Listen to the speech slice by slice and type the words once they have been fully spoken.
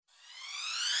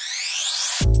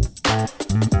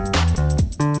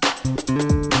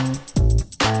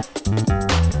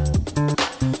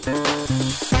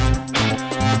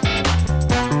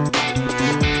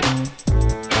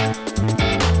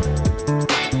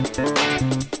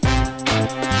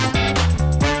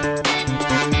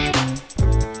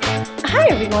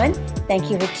everyone.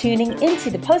 Thank you for tuning into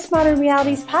the Postmodern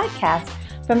Realities podcast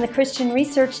from the Christian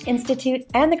Research Institute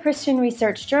and the Christian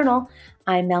Research Journal.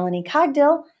 I'm Melanie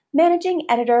Cogdill, managing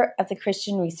editor of the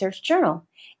Christian Research Journal.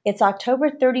 It's October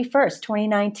 31st,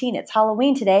 2019. It's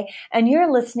Halloween today, and you're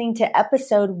listening to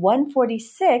episode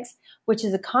 146, which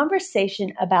is a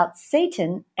conversation about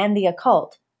Satan and the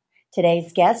occult.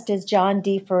 Today's guest is John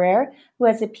D. Ferrer, who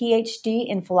has a PhD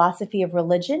in philosophy of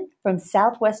religion from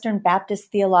Southwestern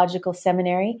Baptist Theological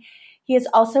Seminary. He is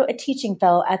also a teaching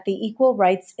fellow at the Equal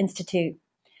Rights Institute.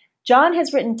 John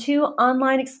has written 2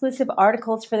 online exclusive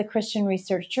articles for the Christian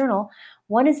Research Journal.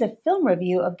 One is a film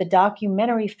review of the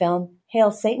documentary film Hail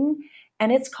Satan,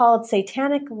 and it's called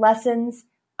Satanic Lessons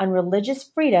on Religious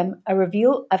Freedom, a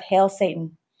Review of Hail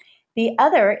Satan. The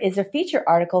other is a feature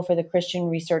article for the Christian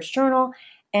Research Journal,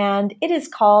 and it is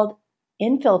called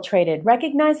Infiltrated,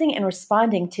 Recognizing and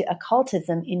Responding to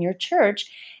Occultism in Your Church.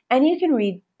 And you can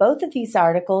read both of these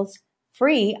articles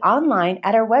free online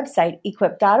at our website,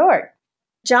 equip.org.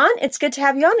 John, it's good to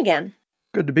have you on again.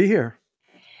 Good to be here.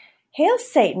 Hail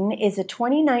Satan is a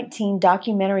 2019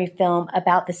 documentary film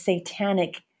about the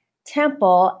Satanic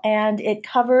Temple, and it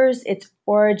covers its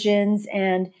origins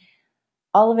and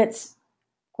all of its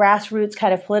grassroots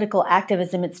kind of political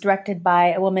activism. It's directed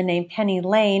by a woman named Penny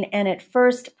Lane, and it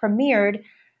first premiered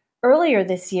earlier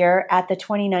this year at the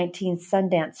 2019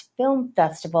 Sundance Film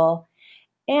Festival.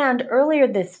 And earlier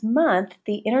this month,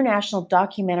 the International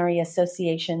Documentary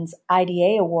Association's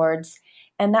IDA Awards,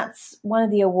 and that's one of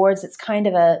the awards that's kind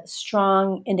of a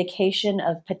strong indication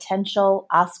of potential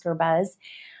Oscar buzz.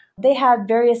 They have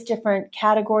various different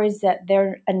categories that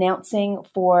they're announcing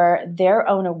for their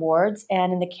own awards.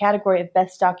 And in the category of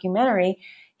Best Documentary,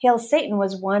 Hail Satan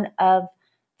was one of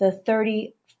the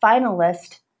 30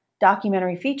 finalist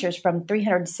documentary features from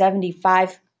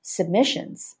 375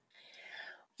 submissions.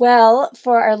 Well,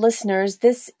 for our listeners,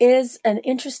 this is an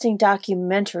interesting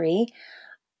documentary.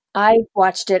 I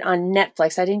watched it on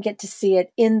Netflix. I didn't get to see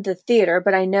it in the theater,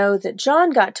 but I know that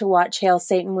John got to watch Hail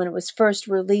Satan when it was first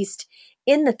released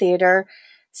in the theater.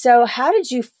 So how did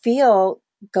you feel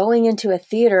going into a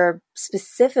theater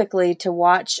specifically to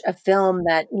watch a film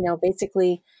that,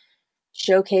 basically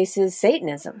showcases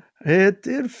Satanism? It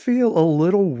did feel a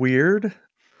little weird.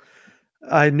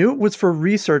 I knew it was for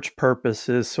research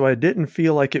purposes, so I didn't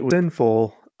feel like it was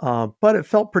sinful, but it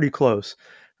felt pretty close.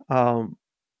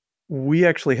 We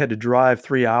actually had to drive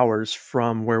 3 hours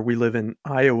from where we live in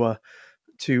Iowa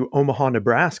to Omaha,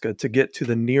 Nebraska to get to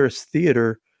the nearest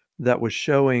theater that was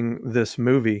showing this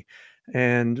movie,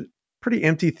 and pretty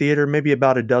empty theater, maybe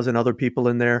about a dozen other people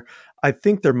in there. I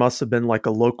think there must have been like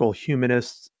a local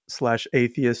humanist /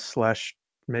 atheist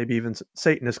 / maybe even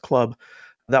Satanist club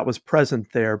that was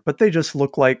present there, but they just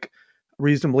looked like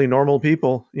reasonably normal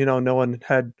people. No one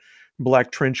had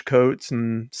black trench coats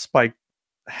and spiked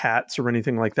hats or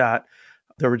anything like that.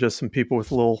 There were just some people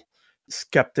with little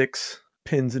skeptics,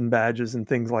 pins and badges and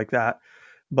things like that.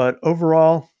 But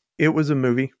overall, it was a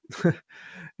movie.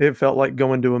 It felt like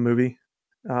going to a movie,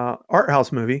 art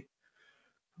house movie.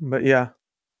 But yeah,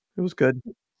 it was good.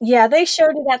 Yeah, they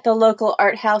showed it at the local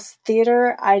art house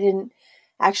theater. I didn't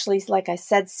actually, like I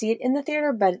said, see it in the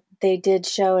theater, but they did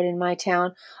show it in my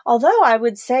town. Although I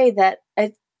would say that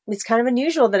it's kind of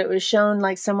unusual that it was shown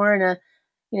like somewhere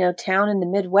in a town in the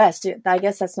Midwest. I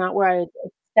guess that's not where I would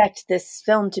expect this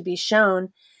film to be shown.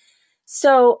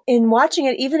 So in watching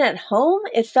it, even at home,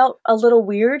 it felt a little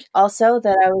weird also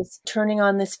that I was turning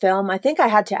on this film. I think I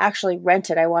had to actually rent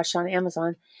it. I watched it on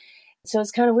Amazon. So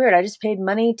it's kind of weird. I just paid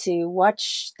money to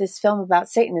watch this film about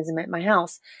Satanism at my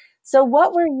house. So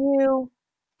what were you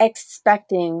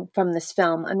expecting from this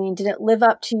film? I mean, did it live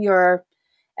up to your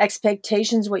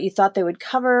expectations, what you thought they would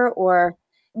cover, or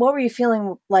what were you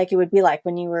feeling like it would be like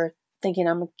when you were thinking,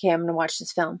 I'm going to watch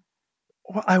this film?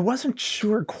 Well, I wasn't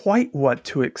sure quite what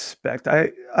to expect.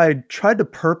 I tried to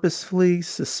purposefully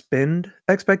suspend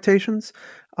expectations,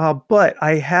 but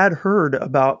I had heard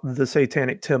about the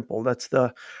Satanic Temple. That's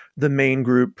the main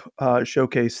group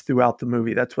showcased throughout the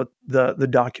movie. That's what the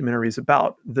documentary is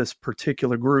about, this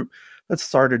particular group that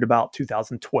started about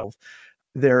 2012.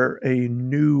 They're a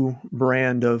new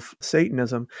brand of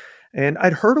Satanism. And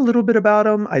I'd heard a little bit about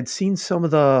them. I'd seen some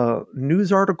of the news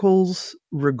articles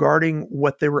regarding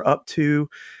what they were up to.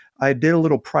 I did a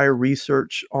little prior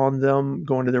research on them,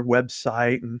 going to their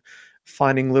website and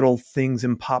finding little things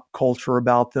in pop culture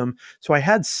about them. So I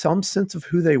had some sense of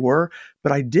who they were,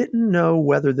 but I didn't know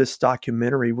whether this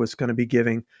documentary was going to be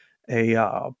giving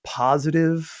a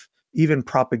positive, even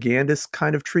propagandist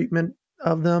kind of treatment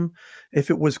of them, if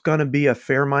it was going to be a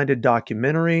fair-minded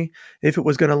documentary, if it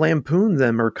was going to lampoon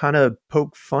them or kind of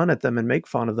poke fun at them and make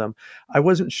fun of them. I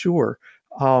wasn't sure.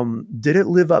 Did it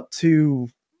live up to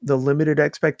the limited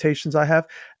expectations I have?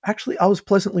 Actually, I was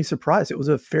pleasantly surprised. It was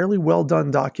a fairly well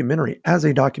done documentary as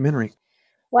a documentary.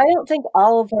 Well, I don't think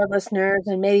all of our listeners,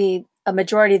 and maybe a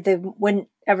majority of them, wouldn't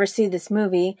ever see this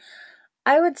movie.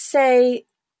 I would say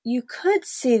you could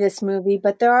see this movie,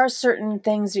 but there are certain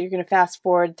things that you're going to fast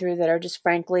forward through that are just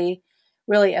frankly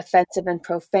really offensive and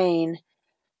profane.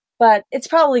 But it's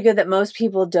probably good that most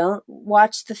people don't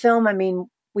watch the film. I mean,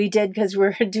 we did because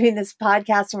we're doing this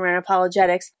podcast and we're in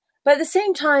apologetics. But at the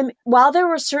same time, while there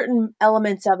were certain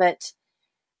elements of it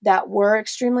that were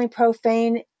extremely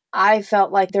profane, I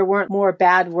felt like there weren't more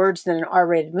bad words than an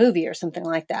R-rated movie or something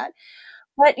like that.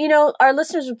 But, our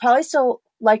listeners would probably still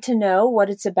like to know what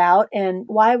it's about and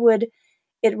why would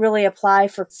it really apply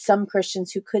for some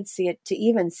Christians who could see it to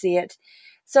even see it.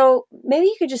 So maybe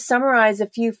you could just summarize a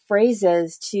few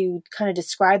phrases to kind of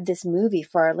describe this movie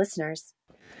for our listeners.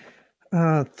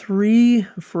 Three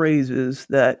phrases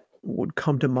that would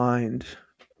come to mind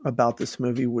about this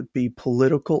movie would be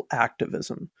political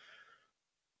activism.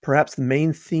 Perhaps the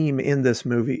main theme in this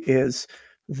movie is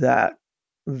that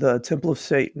the Temple of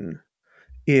Satan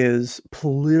is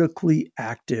politically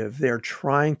active. They're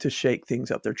trying to shake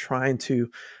things up. They're trying to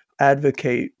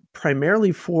advocate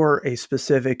primarily for a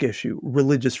specific issue,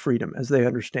 religious freedom, as they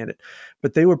understand it.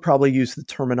 But they would probably use the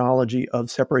terminology of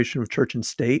separation of church and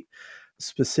state,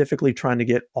 specifically trying to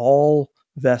get all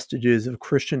vestiges of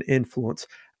Christian influence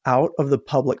out of the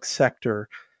public sector,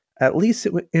 at least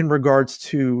in regards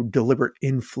to deliberate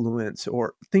influence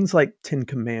or things like 10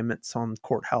 Commandments on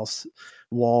courthouse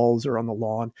walls or on the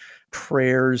lawn,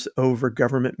 prayers over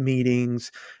government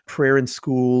meetings, prayer in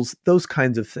schools, those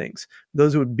kinds of things.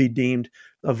 Those would be deemed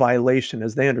a violation,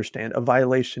 as they understand, a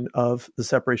violation of the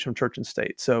separation of church and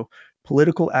state. So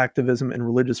political activism and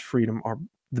religious freedom are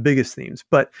the biggest themes.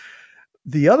 But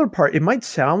the other part, it might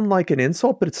sound like an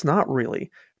insult, but it's not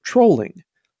really. Trolling.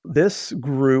 This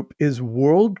group is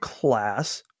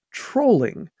world-class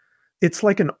trolling. It's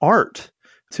like an art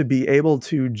to be able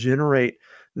to generate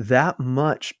that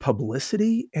much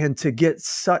publicity and to get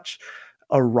such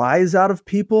a rise out of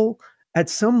people. At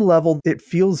some level, it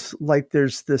feels like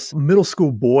there's this middle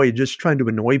school boy just trying to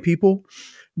annoy people,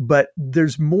 but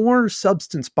there's more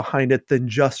substance behind it than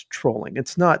just trolling.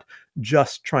 It's not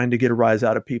just trying to get a rise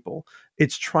out of people.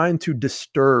 It's trying to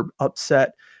disturb,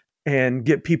 upset, and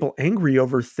get people angry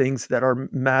over things that are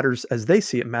matters as they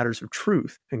see it, matters of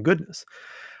truth and goodness.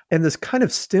 And this kind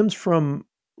of stems from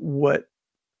what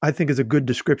I think is a good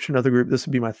description of the group. This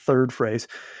would be my third phrase,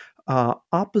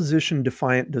 opposition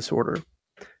defiant disorder.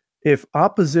 If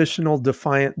oppositional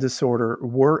defiant disorder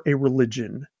were a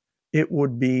religion, it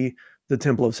would be the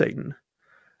Temple of Satan.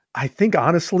 I think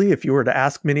honestly, if you were to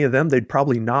ask many of them, they'd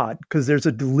probably nod because there's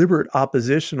a deliberate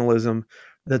oppositionalism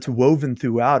that's woven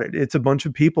throughout it. It's a bunch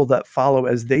of people that follow,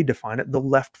 as they define it, the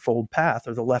left fold path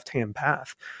or the left-hand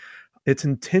path. It's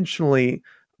intentionally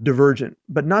divergent,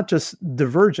 but not just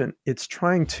divergent. It's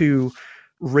trying to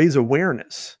raise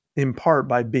awareness in part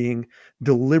by being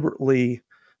deliberately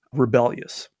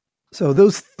rebellious. So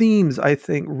those themes, I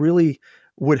think, really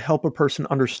would help a person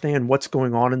understand what's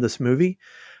going on in this movie.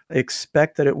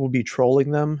 Expect that it will be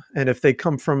trolling them. And if they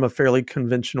come from a fairly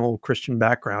conventional Christian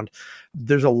background,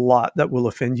 there's a lot that will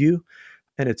offend you.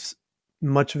 And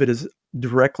much of it is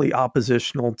directly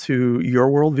oppositional to your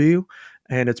worldview.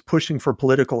 And it's pushing for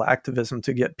political activism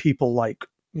to get people like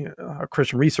a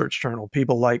Christian Research Journal,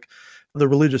 people like the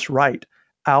religious right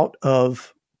out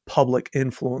of public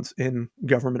influence in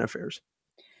government affairs.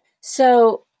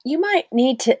 So you might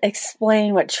need to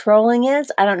explain what trolling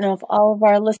is. I don't know if all of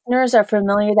our listeners are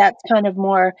familiar. That's kind of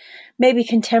more maybe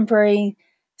contemporary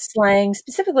slang,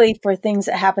 specifically for things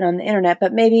that happen on the internet,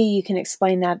 but maybe you can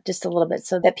explain that just a little bit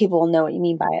so that people will know what you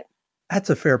mean by it.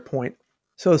 That's a fair point.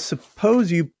 So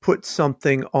suppose you put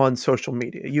something on social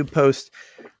media. You post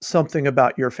something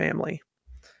about your family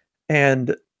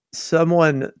and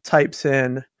someone types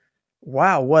in,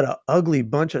 "Wow, what an ugly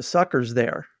bunch of suckers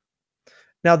there."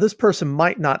 Now, this person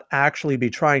might not actually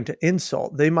be trying to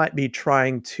insult. They might be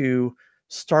trying to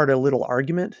start a little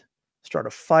argument, start a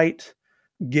fight,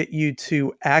 get you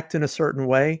to act in a certain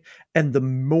way. And the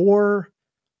more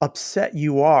upset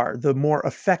you are, the more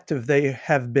effective they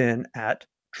have been at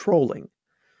trolling.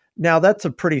 Now, that's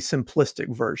a pretty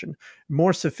simplistic version.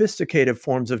 More sophisticated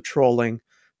forms of trolling,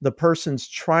 the person's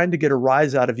trying to get a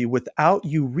rise out of you without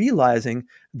you realizing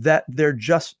that they're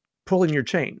just pulling your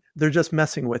chain. They're just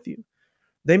messing with you.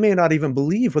 They may not even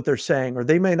believe what they're saying, or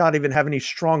they may not even have any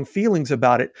strong feelings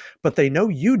about it, but they know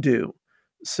you do.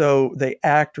 So they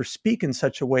act or speak in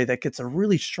such a way that gets a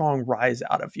really strong rise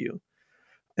out of you.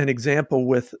 An example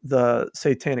with the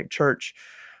Satanic Church,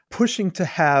 pushing to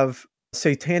have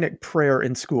satanic prayer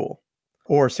in school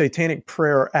or satanic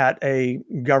prayer at a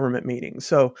government meeting.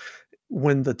 So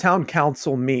when the town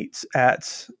council meets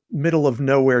at middle of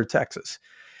nowhere, Texas,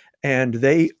 and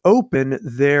they open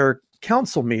their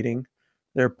council meeting,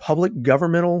 their public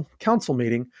governmental council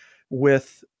meeting,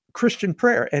 with Christian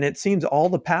prayer. And it seems all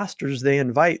the pastors they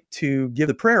invite to give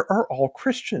the prayer are all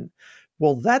Christian.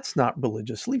 Well, that's not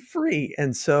religiously free.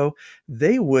 And so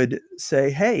they would say,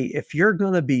 hey, if you're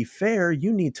going to be fair,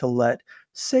 you need to let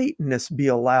Satanists be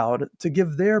allowed to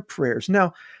give their prayers.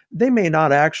 Now, they may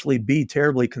not actually be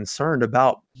terribly concerned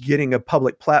about getting a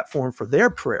public platform for their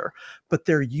prayer, but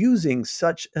they're using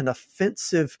such an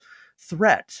offensive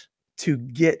threat to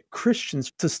get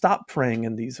Christians to stop praying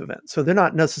in these events. So they're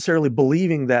not necessarily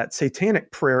believing that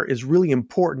satanic prayer is really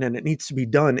important and it needs to be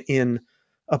done in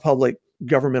a public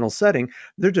governmental setting.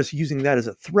 They're just using that as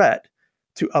a threat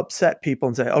to upset people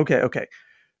and say, okay,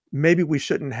 maybe we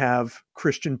shouldn't have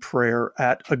Christian prayer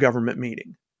at a government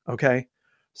meeting. Okay.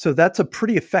 So that's a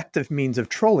pretty effective means of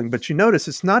trolling. But you notice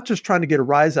it's not just trying to get a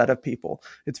rise out of people.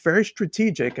 It's very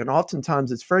strategic, and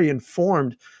oftentimes it's very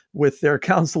informed with their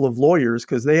council of lawyers,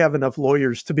 because they have enough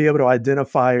lawyers to be able to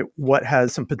identify what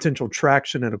has some potential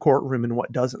traction in a courtroom and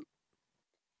what doesn't.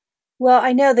 Well,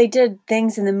 I know they did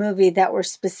things in the movie that were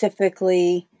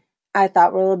specifically, I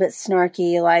thought, were a little bit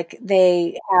snarky. Like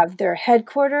they have their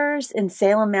headquarters in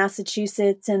Salem,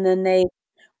 Massachusetts, and then they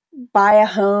buy a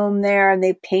home there and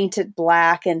they paint it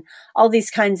black and all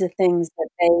these kinds of things that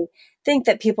they think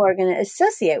that people are going to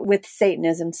associate with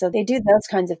Satanism. So they do those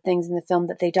kinds of things in the film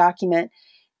that they document.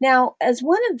 Now, as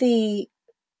one of the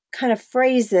kind of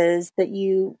phrases that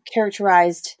you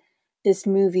characterized this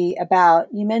movie about,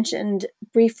 you mentioned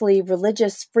briefly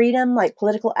religious freedom, like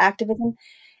political activism.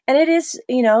 And it is,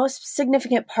 a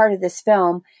significant part of this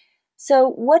film. So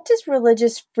what does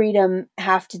religious freedom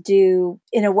have to do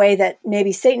in a way that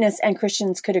maybe Satanists and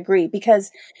Christians could agree?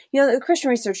 Because, the Christian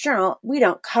Research Journal, we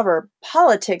don't cover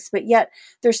politics, but yet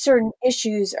there's certain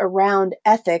issues around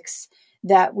ethics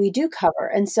that we do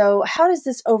cover. And so how does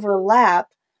this overlap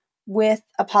with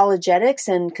apologetics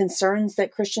and concerns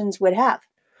that Christians would have?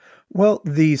 Well,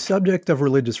 the subject of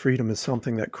religious freedom is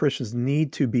something that Christians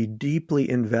need to be deeply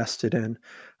invested in.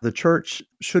 The church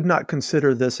should not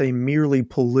consider this a merely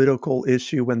political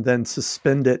issue and then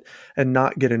suspend it and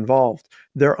not get involved.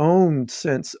 Their own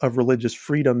sense of religious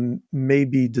freedom may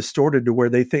be distorted to where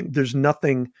they think there's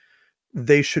nothing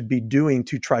they should be doing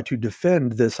to try to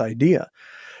defend this idea.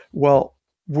 Well,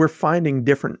 we're finding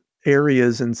different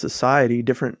areas in society,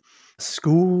 different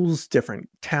schools, different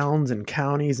towns and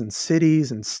counties and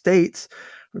cities and states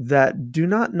that do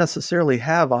not necessarily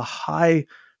have a high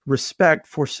respect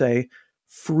for, say,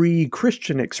 free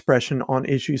Christian expression on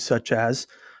issues such as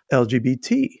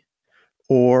LGBT.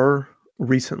 Or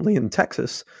recently in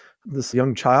Texas, this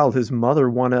young child, his mother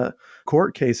won a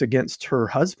court case against her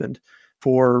husband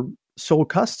for sole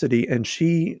custody, and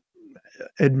she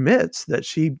admits that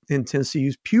she intends to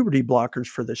use puberty blockers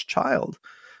for this child.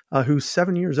 Who's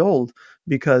 7 years old,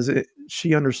 because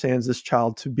she understands this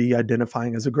child to be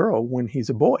identifying as a girl when he's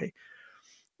a boy.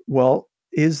 Well,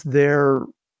 is there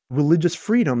religious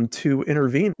freedom to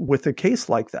intervene with a case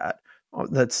like that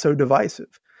that's so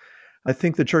divisive? I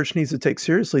think the church needs to take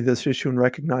seriously this issue and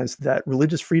recognize that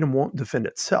religious freedom won't defend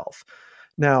itself.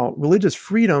 Now, religious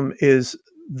freedom is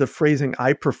the phrasing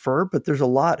I prefer, but there's a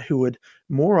lot who would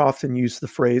more often use the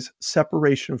phrase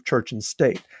separation of church and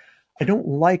state. I don't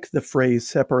like the phrase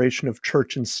separation of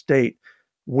church and state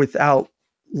without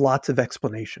lots of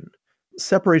explanation.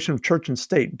 Separation of church and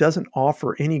state doesn't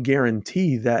offer any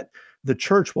guarantee that the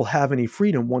church will have any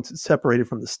freedom once it's separated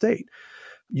from the state.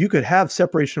 You could have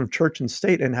separation of church and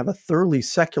state and have a thoroughly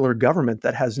secular government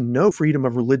that has no freedom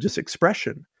of religious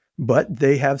expression, but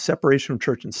they have separation of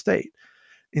church and state.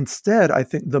 Instead, I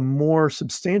think the more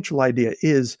substantial idea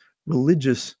is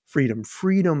religious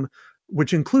freedom,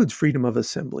 which includes freedom of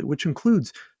assembly, which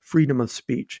includes freedom of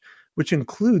speech, which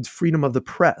includes freedom of the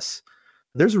press.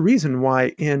 There's a reason why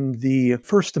in the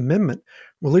First Amendment,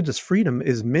 religious freedom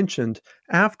is mentioned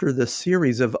after the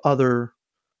series of other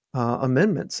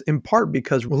amendments, in part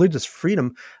because religious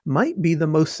freedom might be the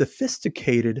most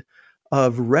sophisticated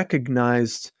of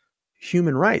recognized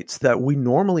human rights that we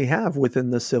normally have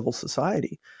within the civil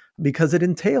society, because it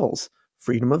entails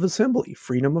freedom of assembly,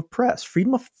 freedom of press,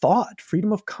 freedom of thought,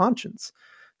 freedom of conscience.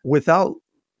 Without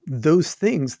those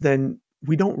things, then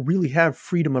we don't really have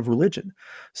freedom of religion.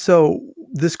 So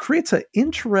this creates an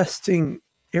interesting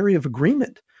area of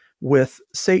agreement with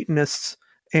Satanists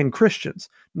and Christians.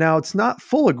 Now, it's not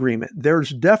full agreement. There's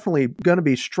definitely going to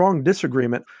be strong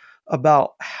disagreement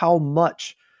about how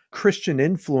much Christian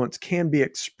influence can be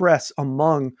expressed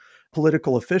among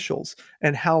political officials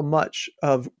and how much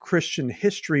of Christian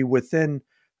history within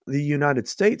the United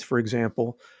States, for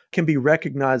example, can be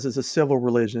recognized as a civil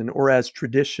religion or as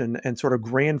tradition and sort of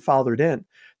grandfathered in.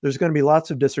 There's going to be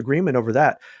lots of disagreement over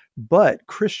that. But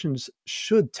Christians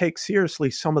should take seriously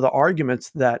some of the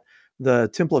arguments that the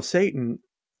Temple of Satan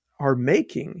are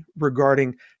making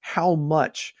regarding how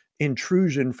much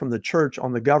intrusion from the church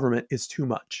on the government is too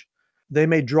much. They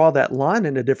may draw that line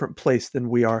in a different place than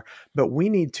we are, but we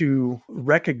need to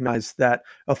recognize that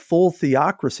a full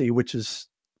theocracy, which is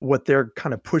what they're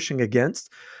kind of pushing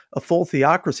against, a full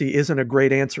theocracy isn't a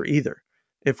great answer either.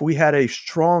 If we had a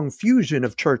strong fusion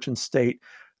of church and state,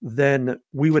 then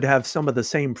we would have some of the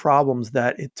same problems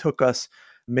that it took us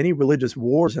many religious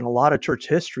wars and a lot of church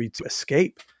history to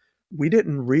escape. We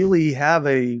didn't really have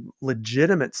a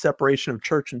legitimate separation of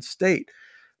church and state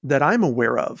that I'm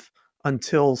aware of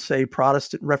until, say,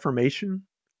 Protestant Reformation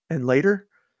and later.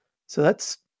 So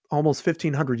that's almost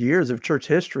 1,500 years of church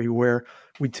history where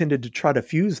we tended to try to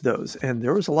fuse those. And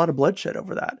there was a lot of bloodshed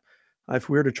over that. If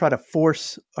we were to try to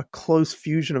force a close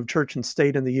fusion of church and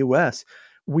state in the U.S.,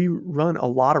 we run a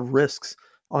lot of risks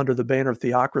under the banner of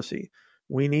theocracy.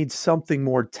 We need something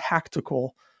more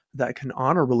tactical that can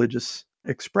honor religious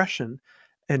expression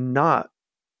and not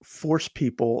force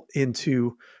people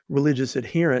into religious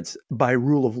adherence by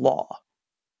rule of law.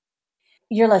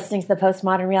 You're listening to the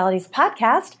Postmodern Realities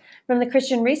podcast from the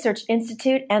Christian Research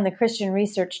Institute and the Christian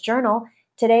Research Journal.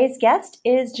 Today's guest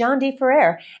is John D.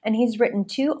 Ferrer, and he's written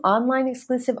 2 online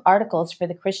exclusive articles for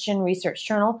the Christian Research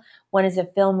Journal. One is a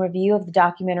film review of the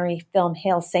documentary film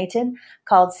Hail Satan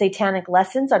called Satanic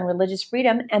Lessons on Religious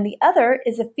Freedom, and the other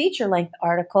is a feature-length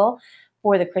article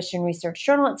for the Christian Research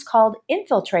Journal. It's called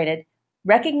Infiltrated,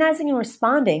 Recognizing and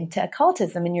Responding to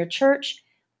Occultism in Your Church.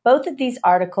 Both of these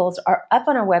articles are up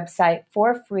on our website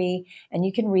for free, and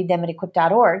you can read them at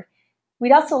equip.org.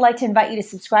 We'd also like to invite you to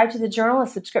subscribe to the journal. A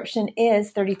subscription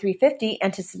is $33.50,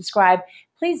 and to subscribe,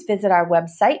 please visit our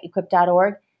website,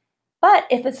 equip.org. But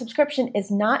if a subscription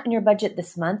is not in your budget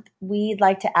this month, we'd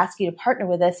like to ask you to partner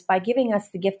with us by giving us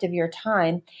the gift of your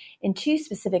time in 2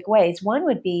 specific ways. One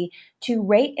would be to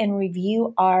rate and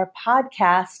review our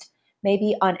podcast,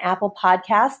 maybe on Apple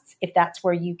Podcasts, if that's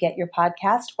where you get your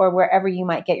podcast, or wherever you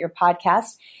might get your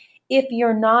podcast. If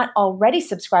you're not already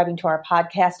subscribing to our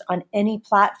podcast on any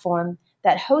platform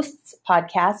that hosts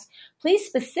podcasts, please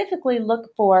specifically look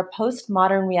for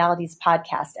Postmodern Realities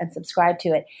Podcast and subscribe to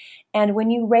it. And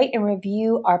when you rate and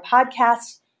review our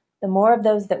podcast, the more of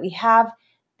those that we have,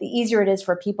 the easier it is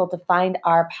for people to find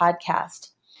our podcast.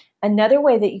 Another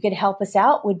way that you could help us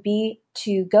out would be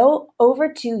to go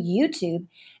over to YouTube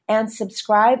and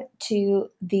subscribe to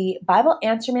the Bible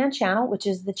Answer Man channel, which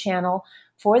is the channel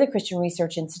for the Christian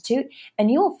Research Institute. And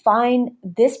you will find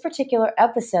this particular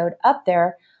episode up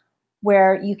there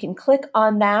where you can click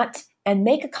on that and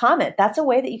make a comment. That's a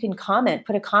way that you can comment,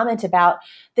 put a comment about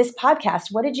this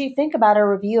podcast. What did you think about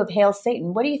our review of Hail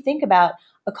Satan? What do you think about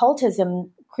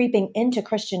occultism creeping into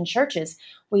Christian churches?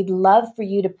 We'd love for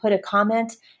you to put a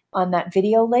comment on that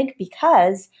video link,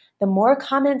 because the more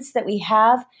comments that we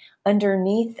have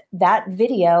underneath that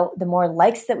video, the more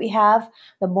likes that we have,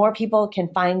 the more people can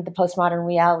find the Postmodern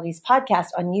Realities podcast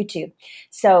on YouTube.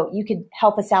 So you could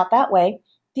help us out that way.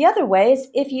 The other way is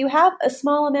if you have a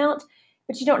small amount,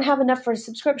 but you don't have enough for a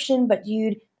subscription, but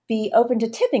you'd be open to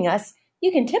tipping us,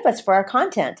 you can tip us for our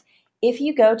content. If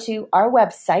you go to our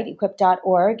website,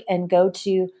 equip.org, and go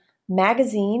to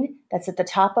magazine, that's at the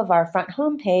top of our front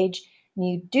homepage, and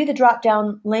you do the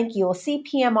drop-down link, you will see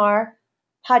PMR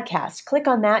podcast. Click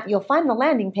on that. You'll find the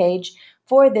landing page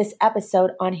for this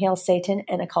episode on Hail Satan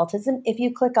and occultism. If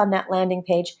you click on that landing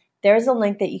page, there's a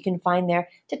link that you can find there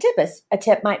to tip us. A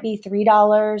tip might be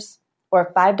 $3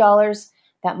 or $5.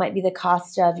 That might be the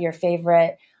cost of your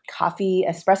favorite coffee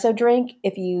espresso drink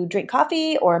if you drink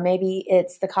coffee, or maybe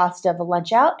it's the cost of a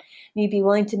lunch out. You'd be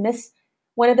willing to miss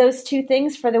one of those 2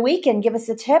 things for the week and give us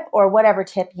a tip, or whatever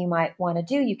tip you might want to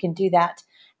do. You can do that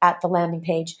at the landing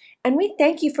page. And we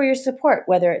thank you for your support,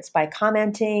 whether it's by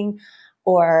commenting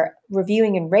or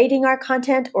reviewing and rating our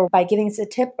content, or by giving us a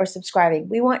tip or subscribing.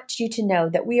 We want you to know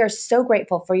that we are so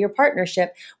grateful for your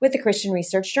partnership with the Christian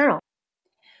Research Journal.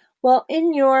 Well,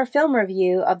 in your film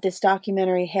review of this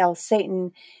documentary, Hail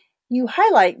Satan, you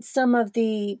highlight some of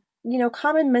the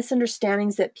common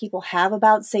misunderstandings that people have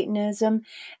about Satanism.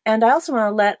 And I also want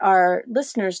to let our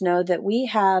listeners know that we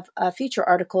have a feature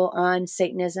article on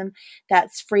Satanism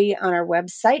that's free on our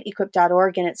website,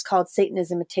 equip.org, and it's called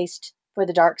Satanism, A Taste for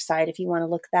the Dark Side, if you want to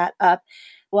look that up.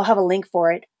 We'll have a link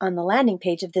for it on the landing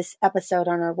page of this episode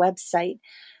on our website.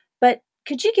 But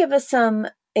could you give us some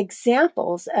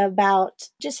examples about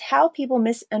just how people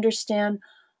misunderstand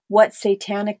what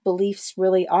satanic beliefs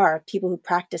really are, people who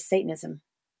practice Satanism?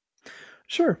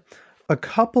 Sure. A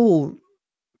couple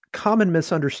common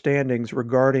misunderstandings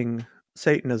regarding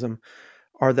Satanism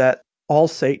are that all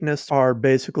Satanists are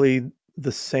basically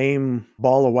the same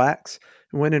ball of wax,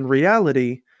 when in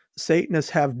reality,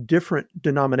 Satanists have different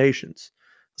denominations.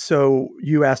 So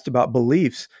you asked about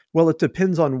beliefs. Well, it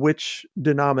depends on which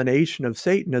denomination of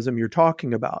Satanism you're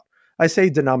talking about. I say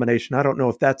denomination, I don't know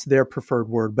if that's their preferred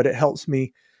word, but it helps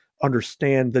me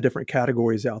understand the different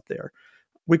categories out there.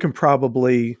 We can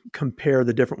probably compare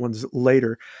the different ones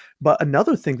later. But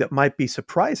another thing that might be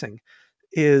surprising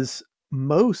is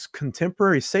most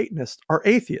contemporary Satanists are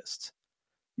atheists.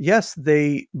 Yes,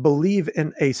 they believe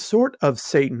in a sort of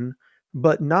Satan,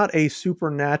 but not a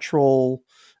supernatural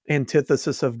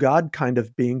antithesis of God kind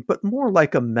of being, but more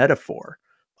like a metaphor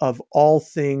of all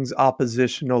things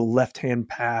oppositional, left hand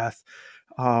path,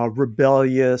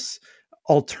 rebellious,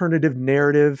 alternative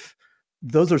narrative.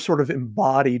 Those are sort of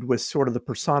embodied with sort of the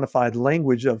personified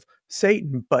language of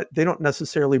Satan, but they don't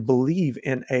necessarily believe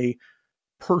in a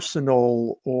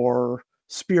personal or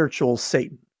spiritual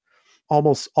Satan.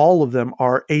 Almost all of them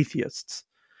are atheists.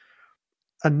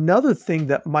 Another thing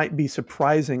that might be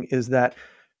surprising is that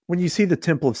when you see the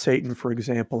Temple of Satan, for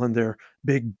example, and their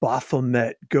big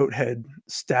Baphomet goat head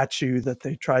statue that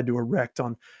they tried to erect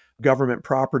on government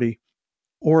property,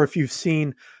 or if you've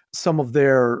seen some of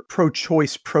their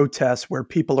pro-choice protests where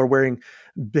people are wearing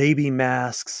baby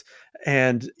masks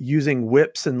and using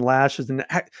whips and lashes and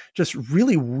just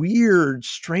really weird,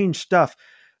 strange stuff,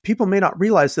 people may not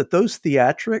realize that those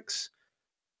theatrics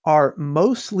are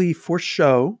mostly for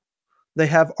show. They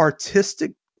have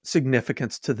artistic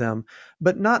significance to them,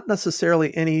 but not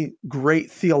necessarily any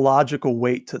great theological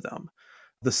weight to them.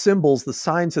 The symbols, the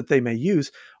signs that they may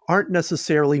use aren't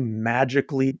necessarily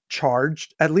magically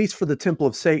charged. At least for the Temple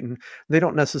of Satan, they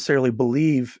don't necessarily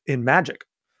believe in magic.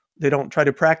 They don't try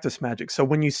to practice magic. So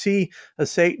when you see a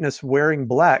Satanist wearing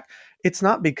black, it's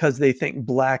not because they think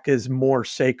black is more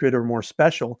sacred or more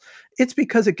special. It's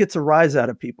because it gets a rise out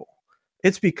of people.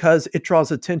 It's because it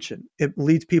draws attention. It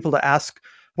leads people to ask,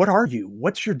 what are you?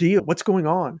 What's your deal? What's going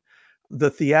on? The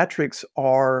theatrics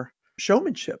are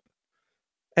showmanship.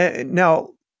 And now,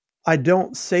 I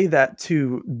don't say that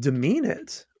to demean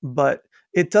it, but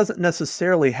it doesn't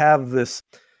necessarily have this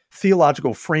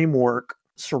theological framework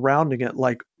surrounding it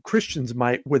like Christians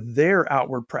might with their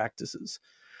outward practices.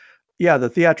 Yeah, the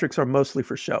theatrics are mostly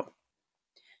for show.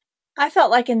 I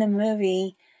felt like in the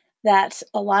movie that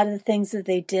a lot of the things that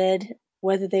they did,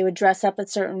 whether they would dress up a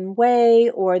certain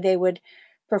way or they would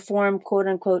perform quote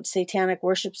unquote satanic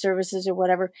worship services or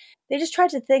whatever, they just tried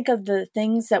to think of the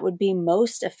things that would be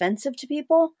most offensive to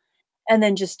people and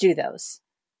then just do those.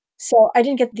 So I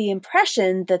didn't get the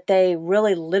impression that they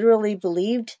really literally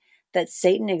believed that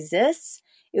Satan exists.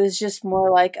 It was just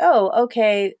more like, oh,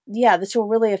 okay, yeah, this will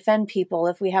really offend people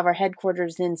if we have our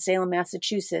headquarters in Salem,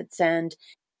 Massachusetts, and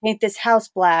paint this house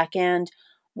black and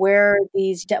wear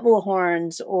these devil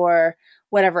horns or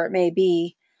whatever it may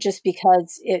be, just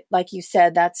because it, like you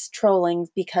said, that's trolling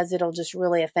because it'll just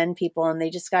really offend people and they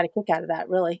just got a kick out of that,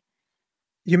 really.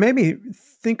 You made me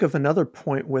think of another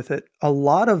point with it. A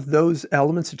lot of those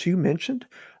elements that you mentioned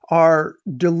are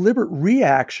deliberate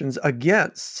reactions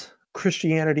against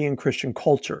Christianity and Christian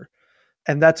culture.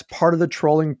 And that's part of the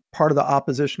trolling, part of the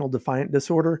oppositional defiant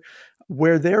disorder,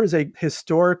 where there is a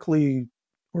historically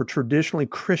or traditionally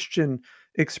Christian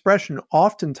expression.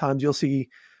 Oftentimes you'll see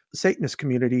the Satanist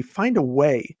community find a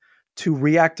way to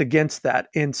react against that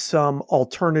in some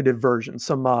alternative version,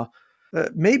 some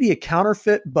maybe a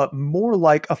counterfeit, but more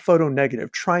like a photo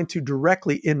negative, trying to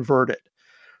directly invert it.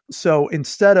 So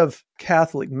instead of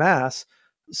Catholic Mass,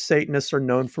 Satanists are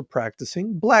known for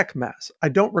practicing Black Mass. I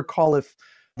don't recall if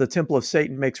the Temple of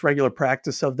Satan makes regular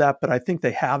practice of that, but I think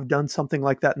they have done something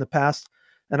like that in the past.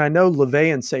 And I know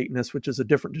LaVeyan Satanists, which is a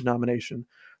different denomination,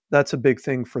 that's a big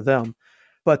thing for them.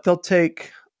 But they'll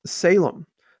take Salem.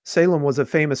 Salem was a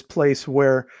famous place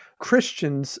where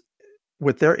Christians,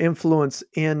 with their influence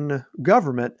in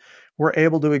government, were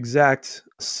able to exact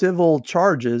civil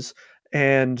charges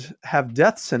and have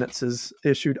death sentences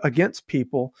issued against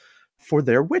people for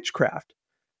their witchcraft.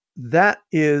 That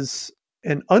is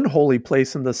an unholy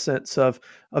place in the sense of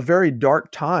a very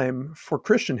dark time for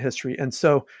Christian history. And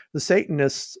so the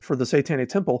Satanists for the Satanic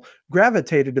Temple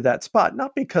gravitated to that spot,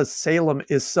 not because Salem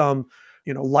is some,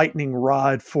 lightning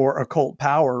rod for occult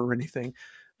power or anything,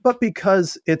 but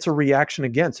because it's a reaction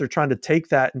against. They're trying to take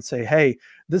that and say, hey,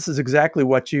 this is exactly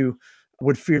what you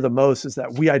would fear the most, is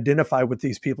that we identify with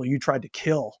these people you tried to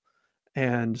kill.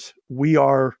 And we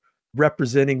are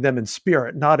representing them in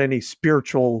spirit, not any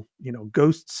spiritual,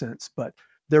 ghost sense, but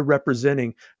they're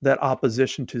representing that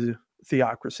opposition to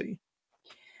theocracy.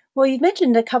 Well, you've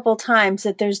mentioned a couple times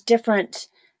that there's different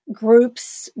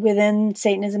groups within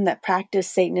Satanism that practice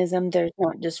Satanism. There's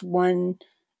not just one,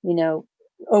 you know,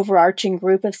 overarching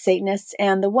group of Satanists.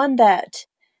 And the one that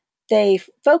they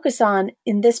focus on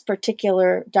in this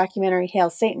particular documentary, Hail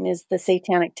Satan, is the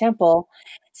Satanic Temple.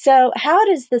 So how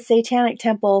does the Satanic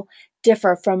Temple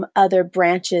differ from other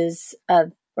branches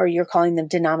of, or you're calling them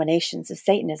denominations of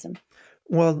Satanism?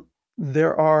 Well,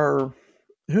 there are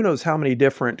who knows how many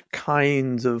different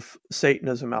kinds of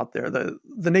Satanism out there.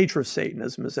 The nature of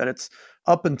Satanism is that it's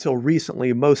up until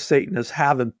recently, most Satanists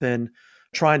haven't been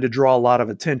trying to draw a lot of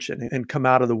attention and come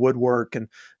out of the woodwork and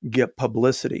get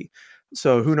publicity.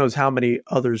 So who knows how many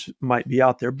others might be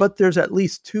out there, but there's at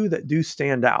least two that do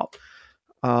stand out.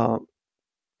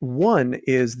 One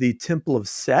is the Temple of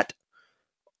Set.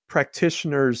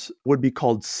 Practitioners would be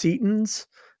called Setans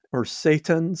or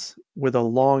Satans with a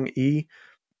long E,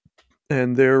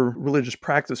 and their religious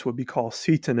practice would be called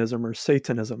Satanism or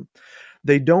Satanism.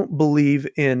 They don't believe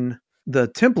in the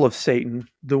Temple of Satan.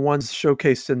 The ones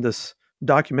showcased in this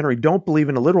documentary don't believe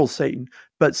in a literal Satan,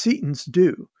 but Setans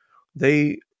do.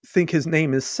 They think his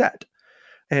name is Set.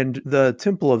 And the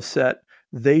Temple of Set,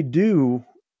 they do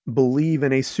believe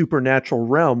in a supernatural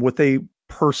realm with a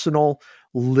personal,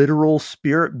 literal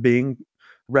spirit being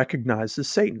recognized as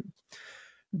Satan.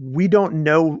 We don't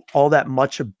know all that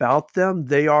much about them.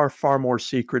 They are far more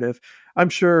secretive. I'm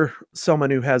sure someone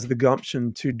who has the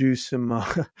gumption to do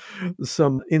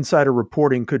some insider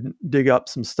reporting could dig up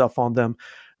some stuff on them,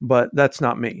 but that's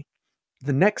not me.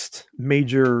 The next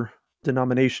major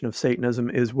denomination of Satanism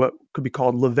is what could be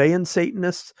called LaVeyan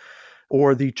Satanists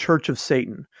or the Church of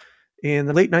Satan. In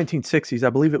the late 1960s, I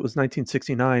believe it was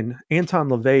 1969, Anton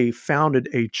LaVey founded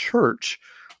a church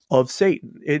of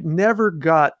Satan. It never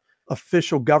got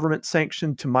official government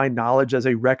sanction to my knowledge as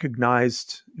a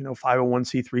recognized,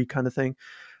 501c3 kind of thing.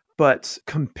 But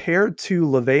compared to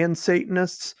LaVeyan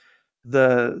Satanists,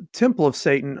 the Temple of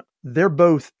Satan, they're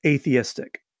both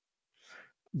atheistic.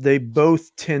 They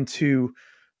both tend to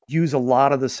use a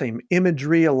lot of the same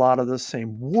imagery, a lot of the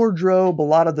same wardrobe, a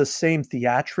lot of the same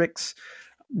theatrics.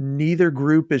 Neither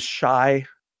group is shy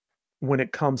when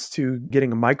it comes to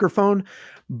getting a microphone,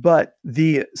 but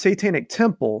the Satanic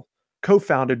Temple,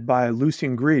 co-founded by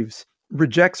Lucien Greaves,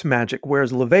 rejects magic,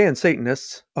 whereas LaVeyan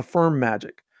Satanists affirm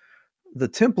magic. The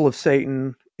Temple of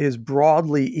Satan is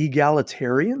broadly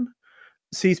egalitarian,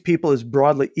 sees people as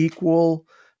broadly equal,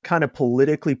 kind of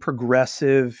politically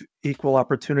progressive, equal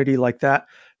opportunity like that,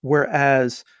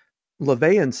 whereas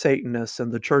LaVeyan Satanists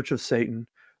and the Church of Satan,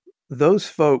 those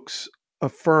folks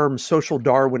affirm social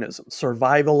Darwinism,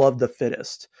 survival of the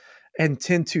fittest, and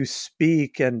tend to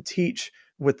speak and teach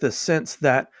with the sense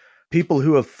that people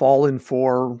who have fallen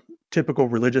for typical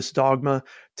religious dogma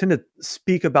tend to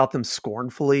speak about them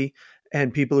scornfully,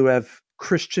 and people who have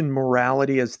Christian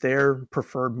morality as their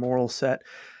preferred moral set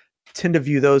tend to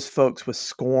view those folks with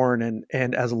scorn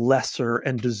and as lesser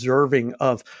and deserving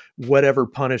of whatever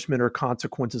punishment or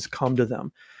consequences come to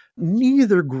them.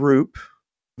 Neither group,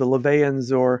 the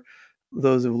LaVeyans or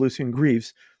those of Lucien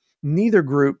Greaves, neither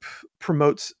group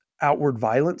promotes outward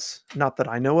violence, not that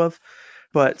I know of,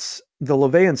 but the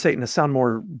LaVeyan Satanists sound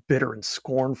more bitter and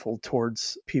scornful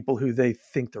towards people who they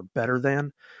think they're better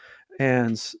than.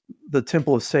 And the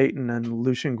Temple of Satan and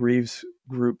Lucien Greaves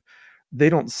group, they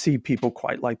don't see people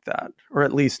quite like that, or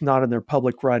at least not in their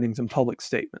public writings and public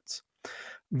statements.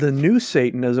 The new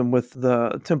Satanism with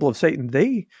the Temple of Satan,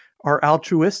 they are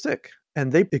altruistic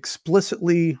and they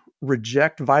explicitly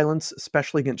reject violence,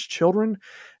 especially against children,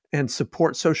 and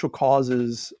support social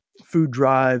causes, food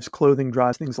drives, clothing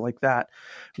drives, things like that.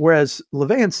 Whereas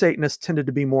LaVeyan Satanists tended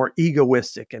to be more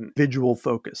egoistic and individual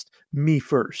focused, me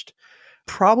first.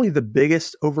 Probably the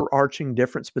biggest overarching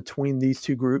difference between these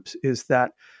two groups is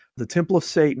that the Temple of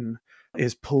Satan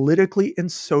is politically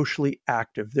and socially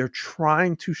active. They're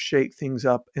trying to shake things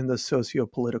up in the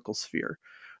socio-political sphere.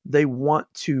 They want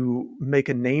to make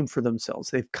a name for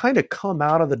themselves. They've kind of come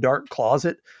out of the dark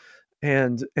closet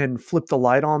and flip the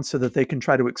light on so that they can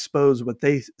try to expose what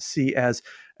they see as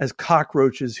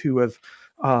cockroaches who have,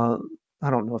 I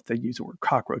don't know if they use the word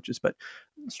cockroaches, but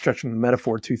stretching the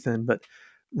metaphor too thin, but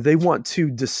they want to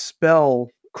dispel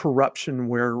corruption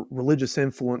where religious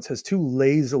influence has too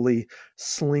lazily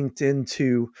slinked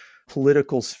into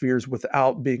political spheres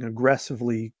without being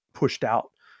aggressively pushed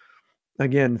out.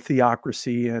 Again,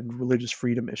 theocracy and religious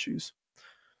freedom issues.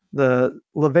 The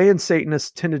LaVeyan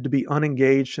Satanists tended to be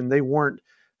unengaged and they weren't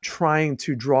trying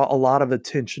to draw a lot of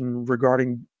attention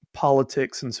regarding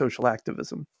politics and social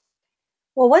activism.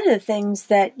 Well, one of the things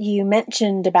that you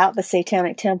mentioned about the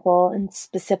Satanic Temple in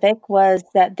specific was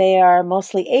that they are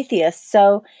mostly atheists.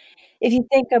 So if you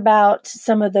think about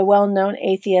some of the well-known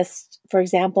atheists, for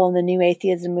example, in the New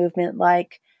Atheism movement,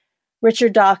 like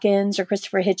Richard Dawkins or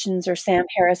Christopher Hitchens or Sam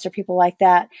Harris or people like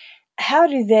that, how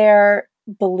do their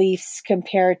beliefs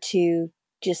compare to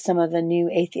just some of the new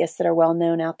atheists that are well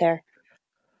known out there?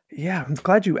 Yeah, I'm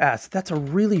glad you asked. That's a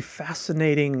really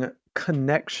fascinating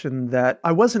connection that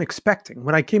I wasn't expecting.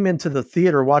 When I came into the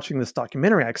theater watching this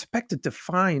documentary, I expected to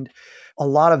find a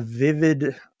lot of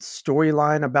vivid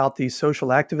storyline about these social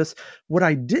activists. What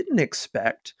I didn't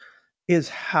expect is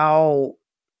how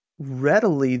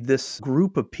readily this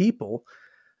group of people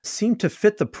seem to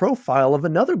fit the profile of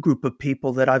another group of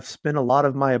people that I've spent a lot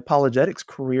of my apologetics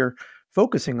career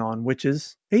focusing on, which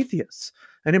is atheists.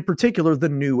 And in particular, the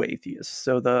new atheists.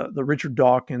 So the Richard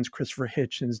Dawkins, Christopher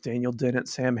Hitchens, Daniel Dennett,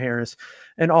 Sam Harris,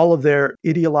 and all of their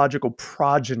ideological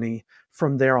progeny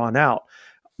from there on out.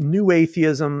 New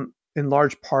atheism, in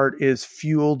large part, is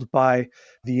fueled by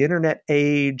the internet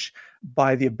age,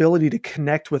 by the ability to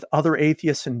connect with other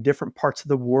atheists in different parts of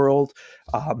the world,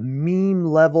 meme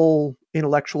level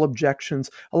intellectual objections.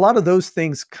 A lot of those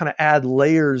things kind of add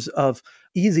layers of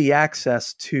easy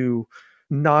access to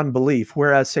non belief.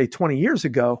 Whereas, say, 20 years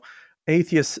ago,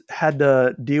 atheists had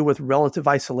to deal with relative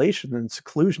isolation and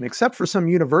seclusion, except for some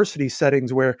university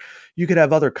settings where you could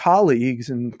have other colleagues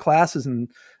and classes and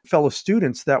fellow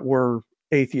students that were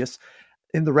atheists.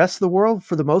 In the rest of the world,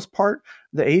 for the most part,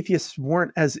 the atheists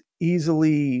weren't as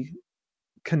easily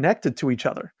connected to each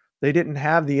other. They didn't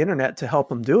have the internet to help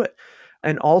them do it.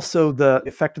 And also, the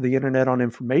effect of the internet on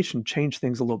information changed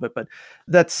things a little bit, but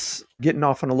that's getting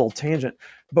off on a little tangent.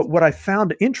 But what I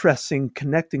found interesting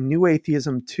connecting New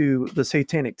Atheism to the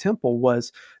Satanic Temple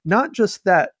was not just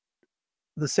that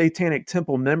the Satanic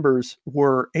Temple members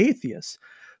were atheists,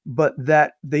 but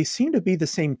that they seem to be the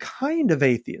same kind of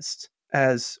atheists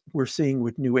as we're seeing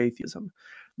with New Atheism.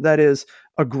 That is,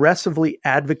 aggressively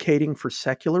advocating for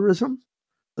secularism,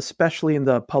 especially in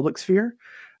the public sphere,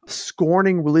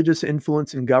 scorning religious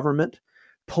influence in government,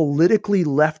 politically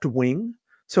left wing.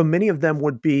 So many of them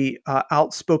would be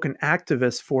outspoken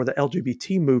activists for the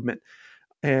LGBT movement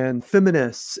and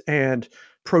feminists and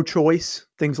pro choice,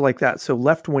 things like that. So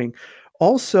left wing.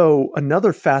 Also,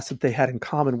 another facet they had in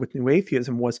common with New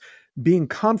Atheism was being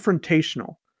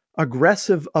confrontational,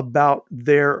 aggressive about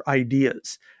their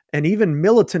ideas, and even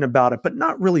militant about it, but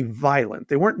not really violent.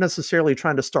 They weren't necessarily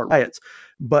trying to start riots,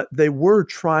 but they were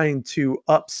trying to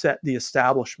upset the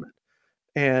establishment.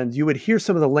 And you would hear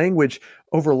some of the language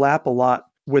overlap a lot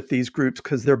with these groups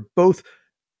because they're both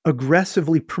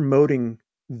aggressively promoting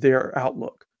their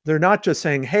outlook. They're not just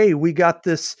saying, hey, we got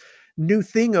this new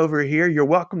thing over here. You're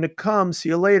welcome to come. See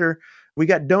you later. We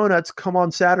got donuts. Come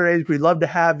on Saturdays. We'd love to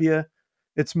have you.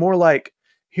 It's more like,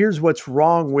 here's what's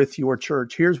wrong with your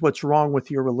church. Here's what's wrong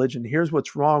with your religion. Here's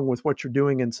what's wrong with what you're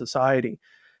doing in society.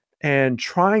 And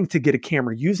trying to get a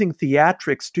camera, using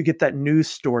theatrics to get that news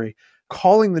story,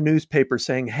 calling the newspaper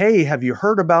saying, hey, have you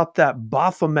heard about that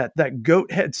Baphomet, that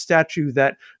goat head statue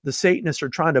that the Satanists are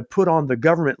trying to put on the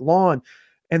government lawn?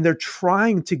 And they're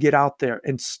trying to get out there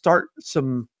and start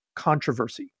some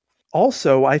controversy.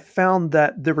 Also, I found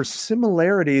that there were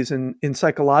similarities in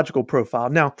psychological profile.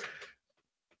 Now,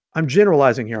 I'm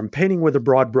generalizing here. I'm painting with a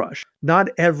broad brush. Not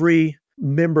every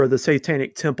member of the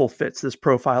Satanic Temple fits this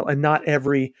profile, and not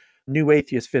every new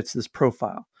atheist fits this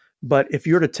profile. But if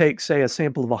you were to take, say, a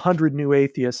sample of 100 new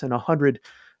atheists and 100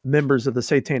 members of the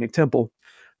Satanic Temple,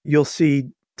 you'll see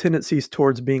tendencies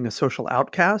towards being a social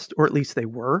outcast, or at least they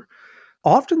were.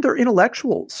 Often they're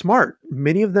intellectual, smart.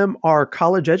 Many of them are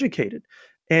college educated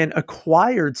and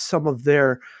acquired some of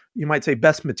their, you might say,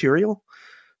 best material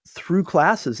through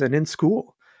classes and in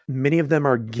school. Many of them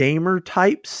are gamer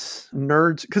types,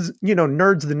 nerds, because,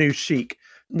 nerd's the new chic,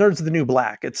 nerd's the new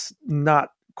black. It's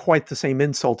not quite the same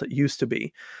insult it used to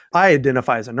be. I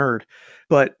identify as a nerd,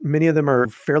 but many of them are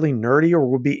fairly nerdy or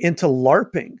will be into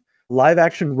LARPing, live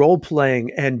action role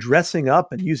playing, and dressing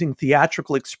up and using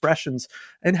theatrical expressions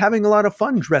and having a lot of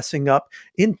fun dressing up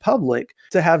in public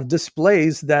to have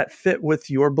displays that fit with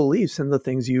your beliefs and the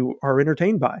things you are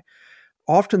entertained by.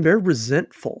 Often they're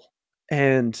resentful,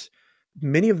 and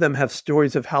many of them have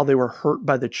stories of how they were hurt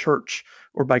by the church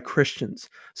or by Christians.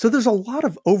 So there's a lot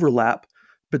of overlap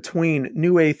between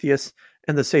new atheists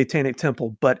and the Satanic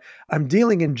Temple, but I'm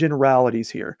dealing in generalities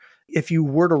here. If you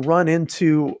were to run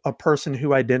into a person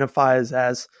who identifies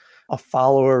as a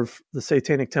follower of the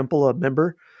Satanic Temple, a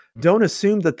member, don't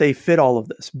assume that they fit all of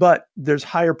this, but there's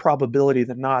higher probability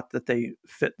than not that they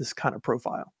fit this kind of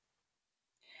profile.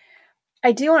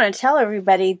 I do want to tell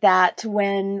everybody that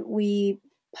when we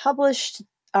published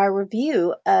our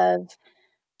review of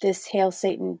this Hail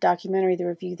Satan documentary, the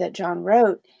review that John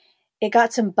wrote, it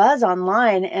got some buzz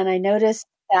online, and I noticed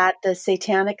that the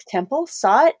Satanic Temple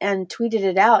saw it and tweeted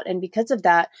it out. And because of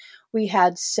that, we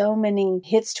had so many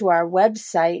hits to our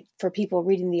website for people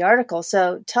reading the article.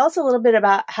 So tell us a little bit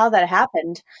about how that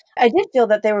happened. I did feel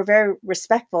that they were very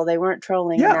respectful. They weren't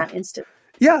trolling in Yeah. that instant.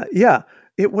 Yeah.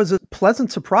 It was a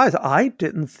pleasant surprise. I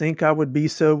didn't think I would be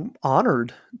so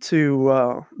honored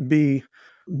to be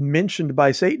mentioned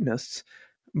by Satanists.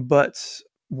 But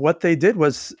what they did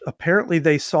was apparently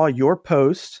they saw your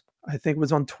post, I think it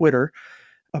was on Twitter,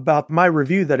 about my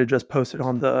review that I just posted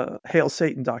on the Hail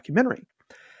Satan documentary.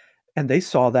 And they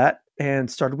saw that and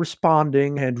started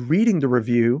responding and reading the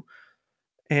review.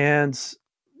 And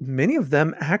many of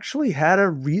them actually had a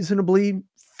reasonably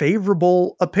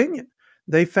favorable opinion.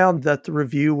 They found that the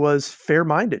review was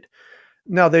fair-minded.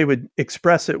 Now, they would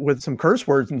express it with some curse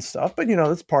words and stuff, but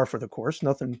that's par for the course.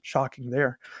 Nothing shocking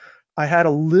there. I had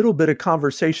a little bit of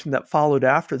conversation that followed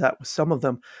after that with some of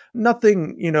them.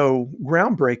 Nothing,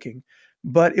 groundbreaking,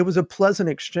 but it was a pleasant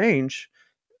exchange.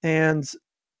 And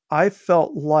I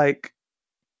felt like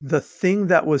the thing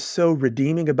that was so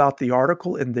redeeming about the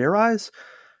article in their eyes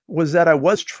was that I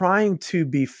was trying to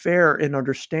be fair in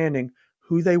understanding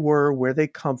who they were, where they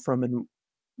come from, and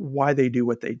why they do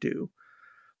what they do.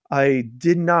 I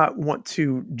did not want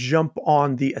to jump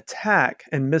on the attack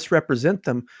and misrepresent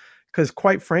them because,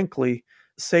 quite frankly,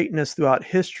 Satanists throughout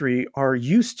history are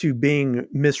used to being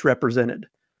misrepresented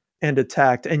and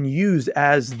attacked and used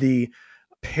as the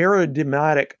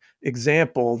paradigmatic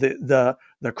example, the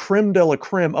creme de la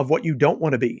creme of what you don't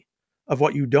want to be, of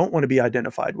what you don't want to be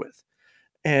identified with.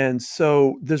 And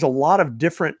so there's a lot of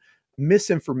different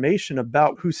misinformation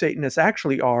about who Satanists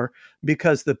actually are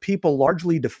because the people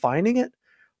largely defining it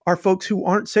are folks who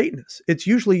aren't Satanists. It's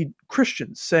usually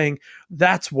Christians saying,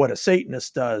 that's what a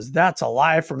Satanist does. That's a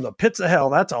lie from the pits of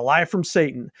hell. That's a lie from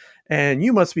Satan. And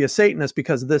you must be a Satanist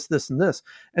because of this, this, and this.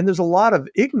 And there's a lot of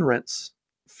ignorance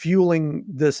fueling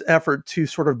this effort to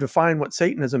sort of define what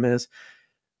Satanism is,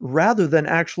 rather than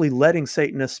actually letting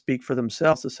Satanists speak for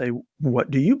themselves to say,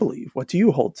 what do you believe? What do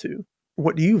you hold to?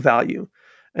 What do you value?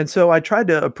 And so I tried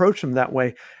to approach them that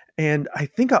way. And I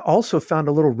think I also found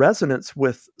a little resonance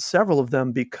with several of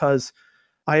them because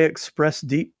I expressed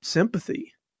deep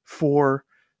sympathy for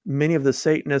many of the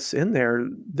Satanists in there.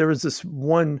 There was this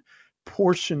one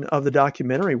portion of the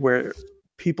documentary where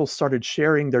people started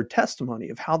sharing their testimony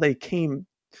of how they came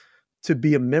to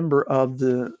be a member of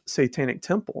the Satanic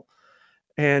Temple.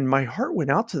 And my heart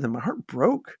went out to them. My heart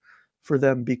broke for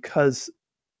them because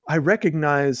I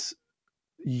recognize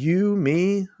you,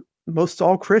 me, most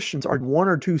all Christians are one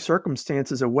or two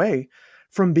circumstances away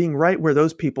from being right where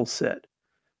those people sit.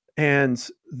 And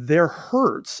their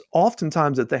hurts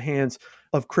oftentimes at the hands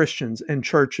of Christians and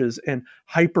churches and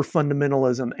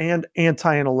hyper-fundamentalism and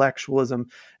anti-intellectualism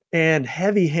and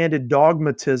heavy-handed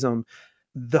dogmatism,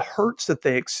 the hurts that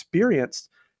they experienced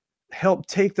help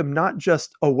take them not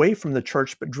just away from the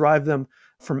church, but drive them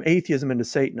from atheism into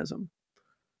Satanism.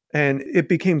 And it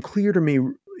became clear to me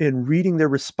in reading their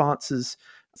responses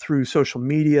through social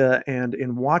media and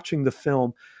in watching the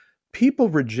film, people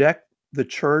reject the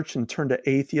church and turn to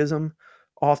atheism,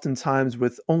 oftentimes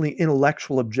with only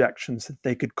intellectual objections that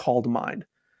they could call to mind.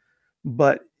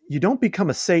 But you don't become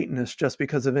a Satanist just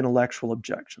because of intellectual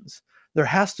objections. There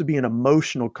has to be an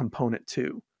emotional component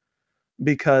too,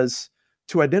 because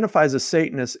to identify as a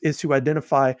Satanist is to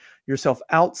identify yourself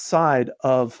outside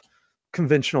of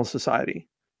conventional society.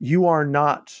 You are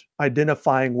not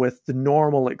identifying with the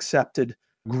normal accepted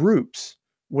groups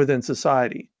within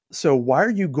society. So why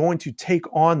are you going to take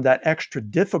on that extra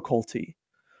difficulty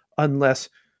unless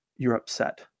you're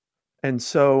upset? And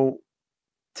so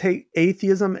take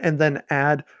atheism and then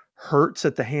add hurts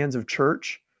at the hands of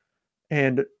church.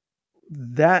 And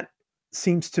that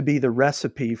seems to be the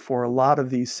recipe for a lot of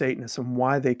these Satanists and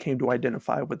why they came to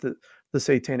identify with the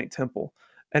Satanic Temple.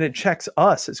 And it checks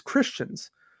us as Christians,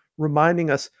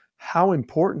 reminding us how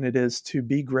important it is to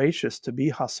be gracious, to be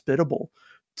hospitable,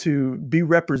 to be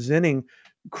representing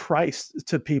Christ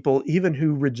to people, even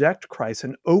who reject Christ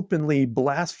and openly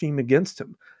blaspheme against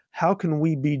him. How can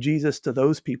we be Jesus to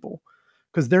those people?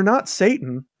 Because they're not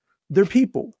Satan, they're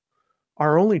people.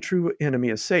 Our only true enemy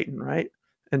is Satan, right?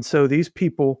 And so these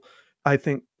people, I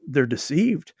think they're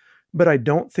deceived, but I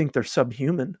don't think they're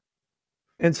subhuman.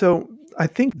 And so I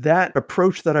think that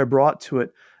approach that I brought to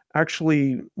it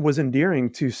actually was endearing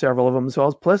to several of them. So I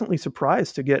was pleasantly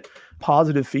surprised to get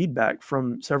positive feedback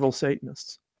from several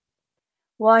Satanists.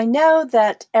 Well, I know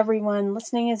that everyone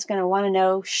listening is going to want to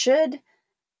know, should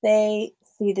they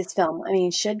see this film? I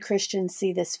mean, should Christians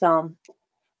see this film?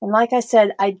 And like I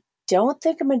said, I don't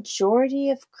think a majority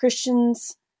of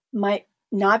Christians might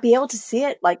not be able to see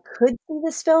it, like could see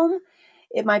this film.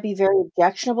 It might be very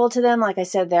objectionable to them. Like I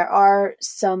said, there are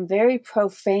some very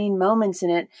profane moments in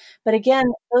it. But again,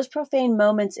 those profane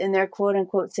moments in their quote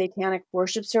unquote satanic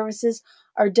worship services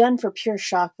are done for pure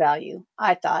shock value,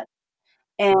 I thought.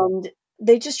 And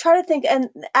they just try to think, and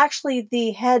actually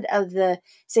the head of the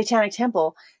Satanic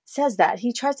Temple says that.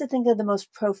 He tries to think of the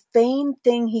most profane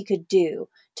thing he could do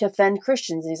to offend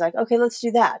Christians. And he's like, okay, let's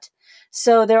do that.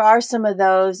 So there are some of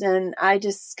those. And I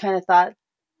just kind of thought,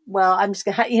 well, I'm just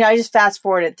going to, I just fast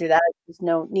forwarded through that. There's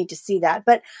no need to see that.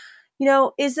 But,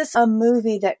 is this a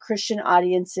movie that Christian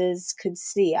audiences could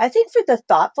see? I think for the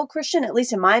thoughtful Christian, at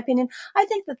least in my opinion, I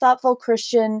think the thoughtful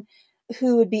Christian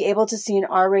who would be able to see an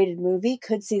R-rated movie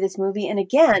could see this movie. And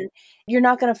again, you're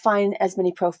not going to find as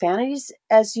many profanities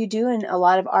as you do in a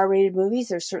lot of R-rated movies.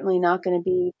 There's certainly not going to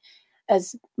be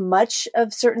as much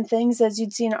of certain things as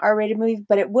you'd see in an R-rated movie,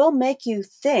 but it will make you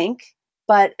think.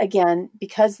 But again,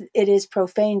 because it is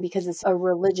profane, because it's a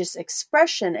religious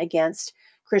expression against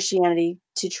Christianity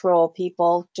to troll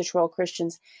people, to troll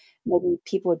Christians, maybe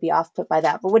people would be off put by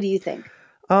that. But what do you think?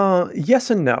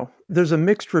 Yes and no. There's a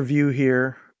mixed review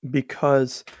here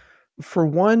because, for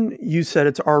one, you said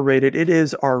it's R-rated. It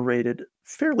is R-rated,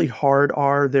 fairly hard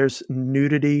R. There's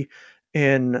nudity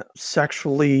and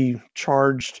sexually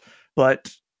charged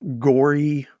but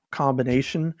gory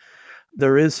combination.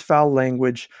 There is foul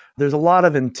language. There's a lot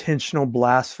of intentional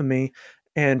blasphemy.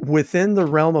 And within the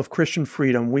realm of Christian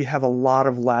freedom, we have a lot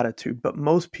of latitude, but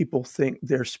most people think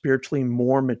they're spiritually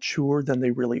more mature than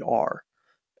they really are.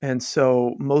 And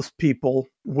so most people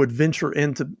would venture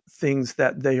into things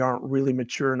that they aren't really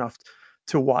mature enough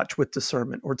to watch with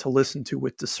discernment or to listen to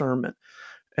with discernment.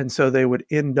 And so they would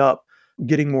end up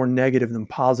getting more negative than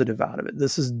positive out of it.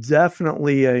 This is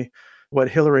definitely what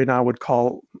Hillary and I would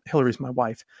call, Hillary's my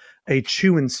wife, a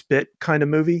chew and spit kind of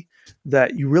movie,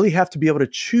 that you really have to be able to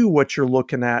chew what you're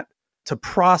looking at to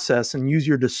process and use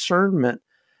your discernment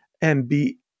and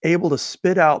be able to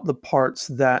spit out the parts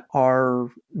that are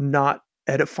not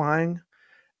edifying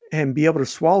and be able to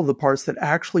swallow the parts that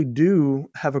actually do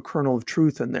have a kernel of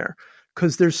truth in there.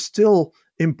 Because there's still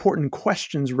important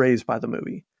questions raised by the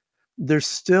movie. There's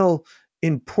still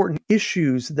important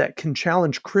issues that can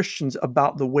challenge Christians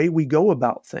about the way we go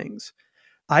about things.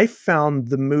 I found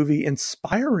the movie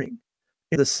inspiring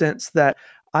in the sense that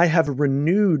I have a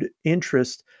renewed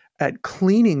interest at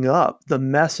cleaning up the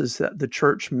messes that the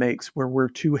church makes, where we're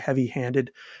too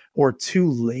heavy-handed or too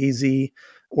lazy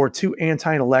or too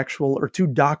anti-intellectual or too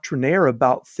doctrinaire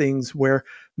about things, where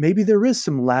maybe there is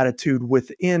some latitude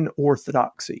within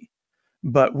orthodoxy,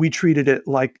 but we treated it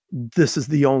like this is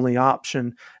the only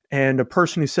option. And a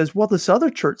person who says, well, this other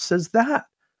church says that.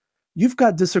 You've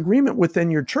got disagreement within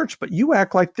your church, but you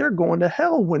act like they're going to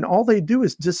hell when all they do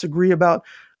is disagree about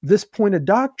this point of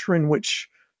doctrine, which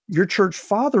your church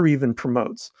father even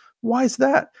promotes. Why is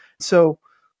that? So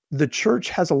the church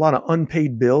has a lot of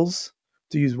unpaid bills,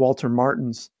 to use Walter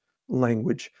Martin's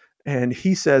language. And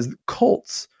he says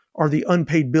cults are the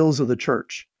unpaid bills of the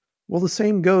church. Well, the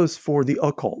same goes for the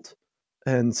occult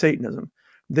and Satanism.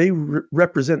 They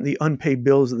represent the unpaid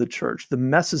bills of the church, the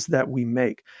messes that we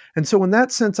make. And so in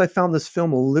that sense, I found this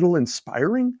film a little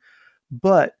inspiring,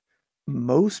 but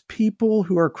most people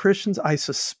who are Christians, I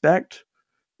suspect,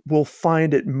 will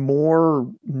find it more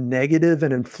negative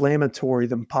and inflammatory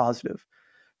than positive.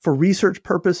 For research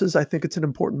purposes, I think it's an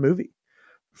important movie.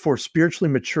 For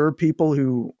spiritually mature people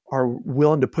who are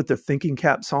willing to put their thinking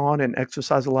caps on and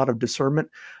exercise a lot of discernment,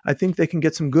 I think they can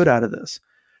get some good out of this.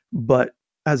 But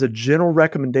as a general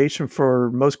recommendation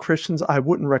for most Christians, I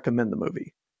wouldn't recommend the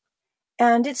movie.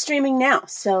 And it's streaming now.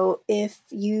 So if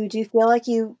you do feel like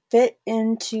you fit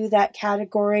into that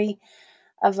category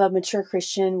of a mature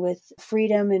Christian with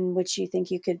freedom in which you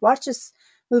think you could watch this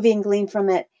movie and glean from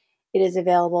it, it is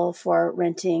available for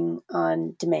renting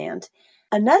on demand.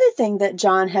 Another thing that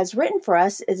John has written for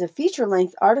us is a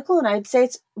feature-length article, and I'd say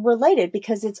it's related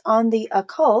because it's on the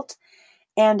occult.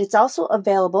 And it's also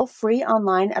available free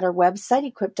online at our website,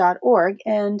 equip.org.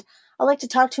 And I'd like to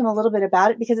talk to him a little bit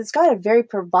about it because it's got a very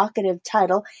provocative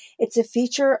title. It's a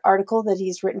feature article that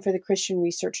he's written for the Christian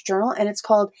Research Journal, and it's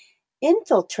called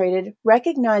Infiltrated,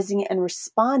 Recognizing and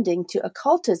Responding to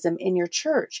Occultism in Your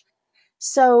Church.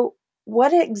 So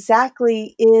what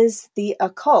exactly is the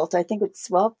occult? I think it's,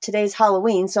 well, today's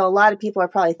Halloween, so a lot of people are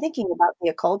probably thinking about the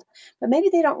occult, but maybe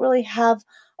they don't really have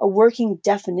a working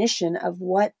definition of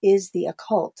what is the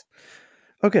occult.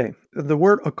 Okay, the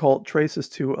word occult traces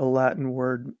to a Latin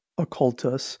word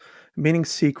occultus, meaning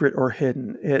secret or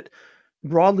hidden. It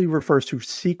broadly refers to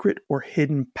secret or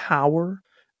hidden power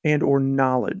and or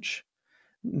knowledge.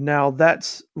 Now,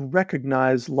 that's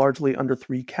recognized largely under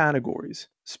three categories: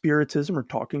 spiritism, or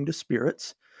talking to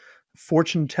spirits,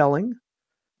 fortune telling,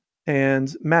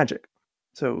 and magic.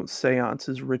 So,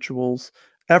 seances, rituals,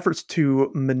 efforts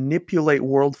to manipulate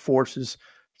world forces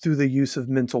through the use of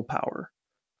mental power,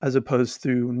 as opposed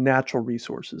to natural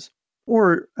resources,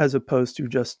 or as opposed to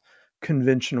just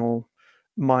conventional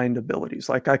mind abilities.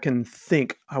 Like I can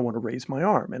think I want to raise my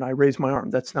arm, and I raise my arm.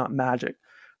 That's not magic,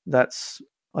 that's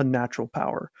a natural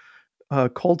power.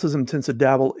 Cultism tends to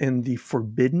dabble in the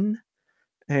forbidden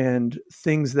and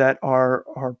things that are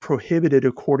prohibited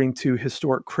according to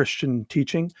historic Christian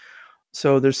teaching.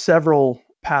 So there's several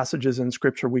passages in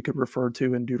Scripture we could refer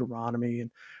to in Deuteronomy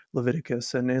and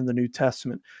Leviticus and in the New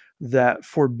Testament that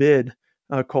forbid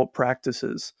occult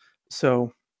practices.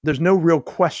 So there's no real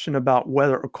question about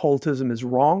whether occultism is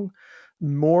wrong.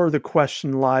 More the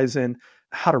question lies in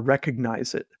how to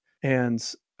recognize it and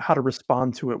how to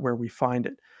respond to it where we find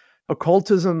it.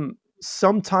 Occultism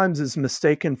sometimes is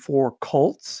mistaken for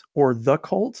cults or the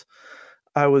cult.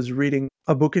 I was reading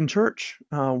a book in church,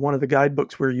 one of the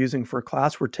guidebooks we're using for a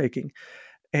class we're taking,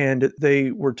 and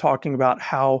they were talking about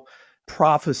how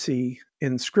prophecy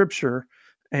in scripture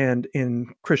and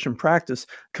in Christian practice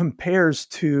compares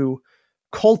to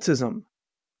cultism,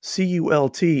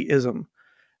 C-U-L-T-ism.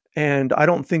 And I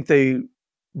don't think they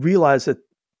realized that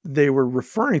they were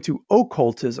referring to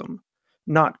occultism,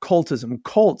 not cultism.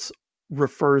 Cults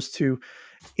refers to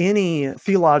any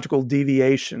theological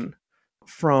deviation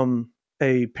from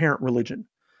a parent religion.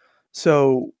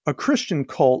 So a Christian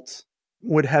cult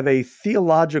would have a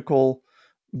theological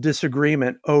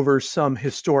disagreement over some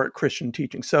historic Christian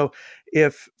teaching. So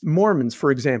if Mormons,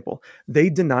 for example, they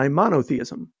deny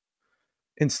monotheism.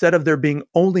 Instead of there being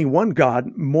only one God,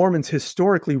 Mormons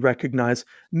historically recognize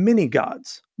many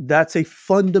gods. That's a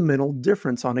fundamental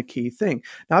difference on a key thing.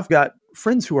 Now, I've got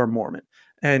friends who are Mormon,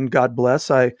 and God bless,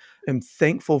 I am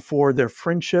thankful for their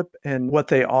friendship and what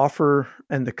they offer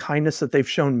and the kindness that they've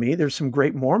shown me. There's some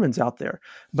great Mormons out there.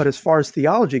 But as far as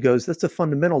theology goes, that's a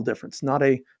fundamental difference, not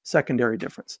a secondary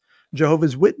difference.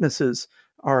 Jehovah's Witnesses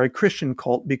are a Christian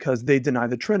cult because they deny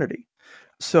the Trinity.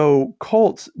 So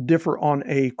cults differ on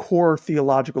a core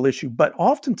theological issue, but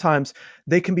oftentimes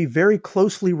they can be very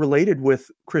closely related with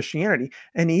Christianity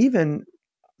and even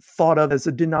thought of as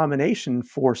a denomination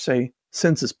for, say,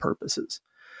 census purposes.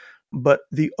 But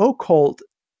the occult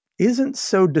isn't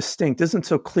so distinct, isn't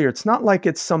so clear. It's not like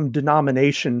it's some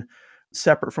denomination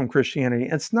separate from Christianity.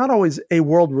 It's not always a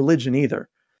world religion either.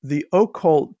 The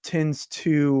occult tends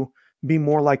to be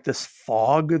more like this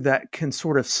fog that can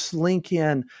sort of slink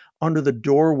in under the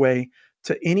doorway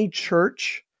to any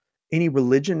church, any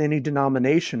religion, any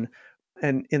denomination.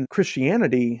 And in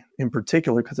Christianity in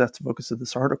particular, because that's the focus of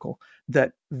this article,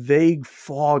 that vague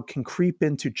fog can creep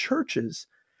into churches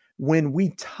when we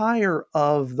tire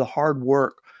of the hard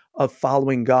work of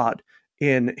following God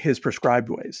in his prescribed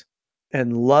ways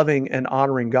and loving and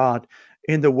honoring God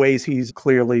in the ways he's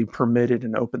clearly permitted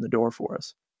and opened the door for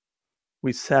us.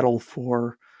 We settle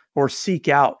for or seek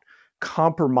out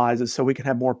compromises so we can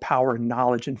have more power and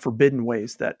knowledge in forbidden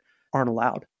ways that aren't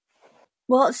allowed.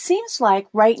 Well, it seems like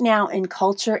right now in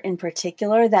culture in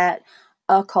particular that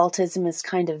occultism is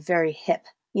kind of very hip.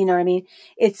 You know what I mean?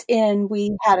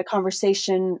 We had a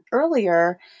conversation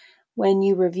earlier when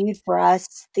you reviewed for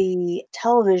us the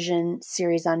television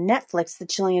series on Netflix, The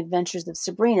Chilling Adventures of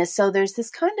Sabrina. So there's this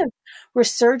kind of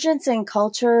resurgence in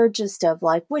culture just of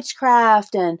like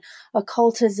witchcraft and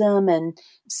occultism and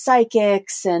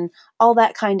psychics and all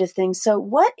that kind of thing. So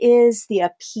what is the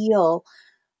appeal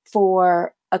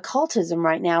for occultism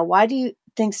right now? Why do you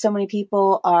think so many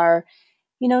people are,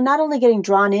 not only getting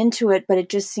drawn into it, but it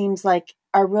just seems like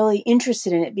are really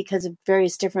interested in it because of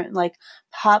various different like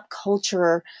pop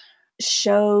culture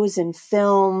shows and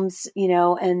films,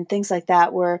 and things like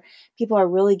that, where people are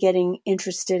really getting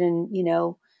interested in,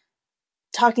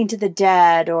 talking to the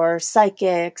dead or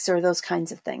psychics or those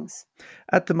kinds of things?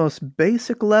 At the most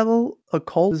basic level,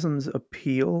 occultism's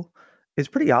appeal is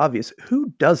pretty obvious.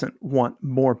 Who doesn't want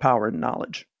more power and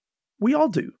knowledge? We all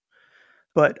do.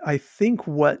 But I think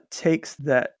what takes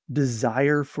that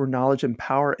desire for knowledge and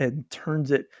power and turns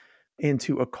it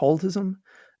into occultism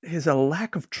is a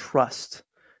lack of trust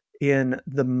in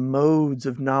the modes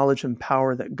of knowledge and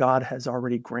power that God has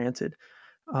already granted.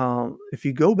 If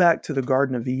you go back to the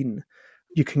Garden of Eden,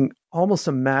 you can almost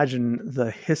imagine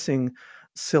the hissing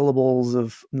syllables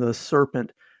of the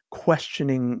serpent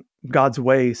questioning God's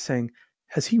way, saying,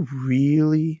 has he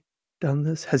really done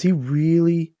this? Has he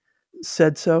really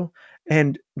said so?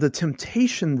 And the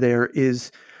temptation there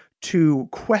is to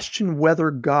question whether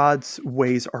God's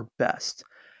ways are best.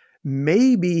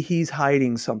 maybe he's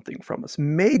hiding something from us.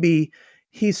 Maybe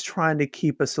he's trying to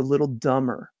keep us a little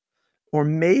dumber, or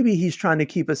maybe he's trying to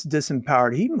keep us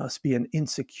disempowered. He must be an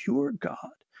insecure God.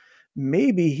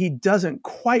 Maybe he doesn't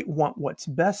quite want what's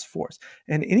best for us.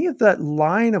 And any of that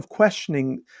line of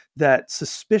questioning, that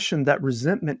suspicion, that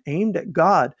resentment aimed at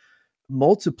God,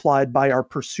 multiplied by our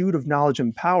pursuit of knowledge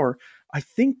and power, I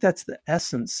think that's the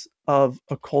essence of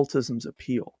occultism's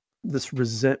appeal. This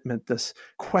resentment, this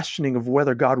questioning of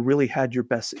whether God really had your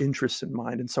best interests in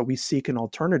mind. And so we seek an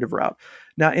alternative route.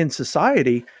 Now, in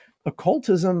society,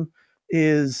 occultism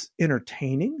is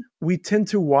entertaining. We tend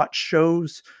to watch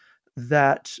shows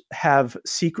that have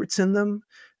secrets in them,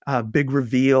 big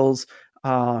reveals,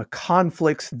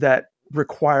 conflicts that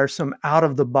require some out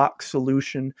of the box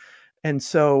solution. And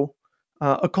so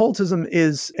occultism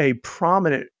is a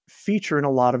prominent feature in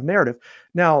a lot of narrative.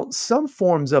 Now, some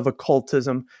forms of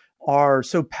occultism are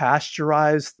so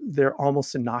pasteurized, they're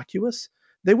almost innocuous.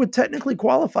 They would technically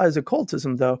qualify as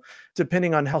occultism, though,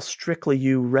 depending on how strictly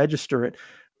you register it.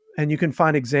 And you can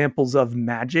find examples of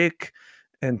magic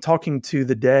and talking to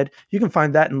the dead. You can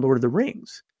find that in Lord of the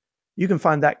Rings. You can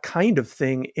find that kind of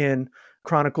thing in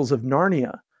Chronicles of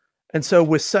Narnia. And so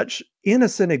with such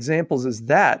innocent examples as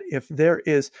that, if there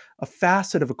is a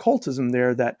facet of occultism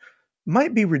there that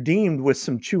might be redeemed with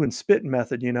some chew and spit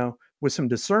method, with some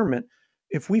discernment,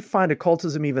 if we find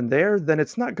occultism even there, then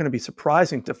it's not going to be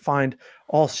surprising to find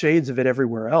all shades of it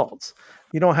everywhere else.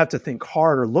 You don't have to think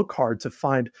hard or look hard to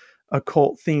find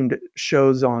occult-themed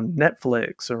shows on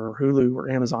Netflix or Hulu or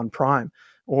Amazon Prime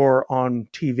or on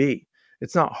TV.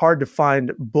 It's not hard to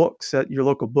find books at your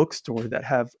local bookstore that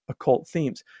have occult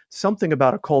themes. Something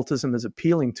about occultism is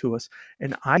appealing to us,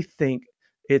 and I think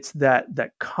it's that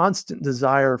constant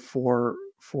desire for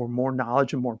more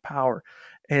knowledge and more power.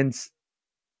 And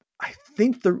I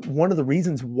think one of the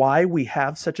reasons why we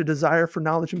have such a desire for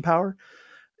knowledge and power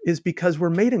is because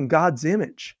we're made in God's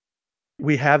image.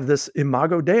 We have this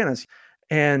imago Dei,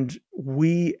 and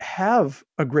we have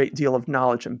a great deal of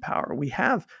knowledge and power. We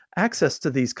have access to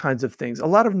these kinds of things, a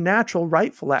lot of natural,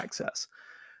 rightful access.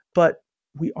 But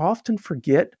we often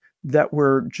forget that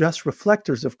we're just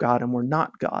reflectors of God and we're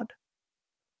not God.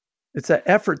 It's an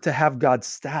effort to have God's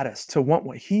status, to want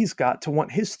what he's got, to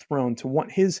want his throne, to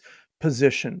want his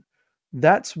position.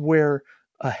 That's where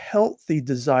a healthy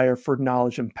desire for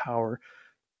knowledge and power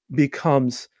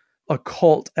becomes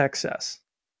occult excess.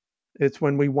 It's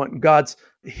when we want God's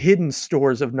hidden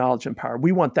stores of knowledge and power.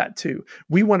 We want that too.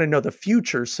 We want to know the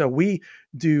future, so we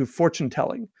do fortune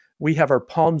telling. We have our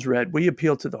palms read. We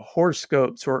appeal to the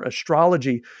horoscopes or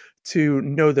astrology to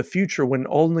know the future when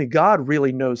only God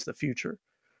really knows the future.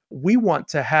 We want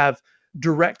to have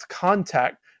direct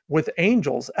contact with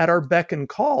angels at our beck and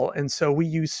call. And so we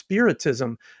use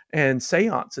spiritism and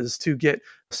seances to get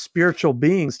spiritual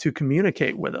beings to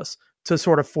communicate with us, to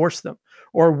sort of force them.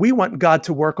 Or we want God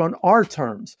to work on our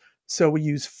terms. So we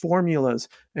use formulas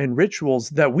and rituals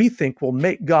that we think will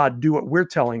make God do what we're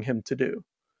telling him to do.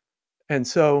 And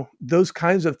so those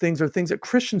kinds of things are things that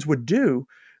Christians would do,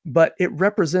 but it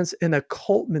represents an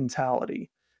occult mentality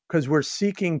because we're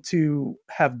seeking to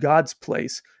have God's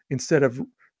place instead of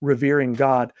revering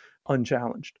God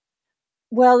unchallenged.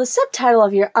 Well, the subtitle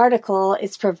of your article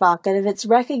is provocative. It's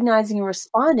recognizing and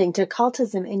responding to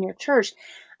occultism in your church.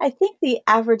 I think the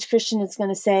average Christian is going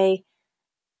to say,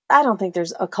 I don't think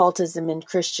there's occultism in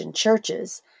Christian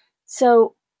churches.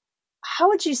 So how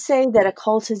would you say that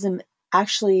occultism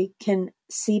actually can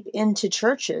seep into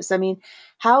churches? I mean,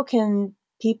 how can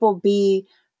people be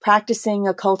practicing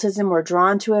occultism or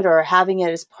drawn to it or having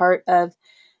it as part of,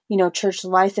 church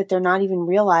life that they're not even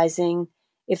realizing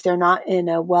if they're not in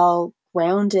a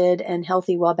well-grounded and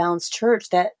healthy, well-balanced church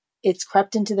that it's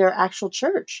crept into their actual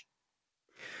church?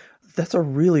 That's a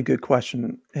really good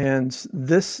question. And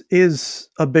this is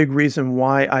a big reason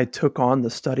why I took on the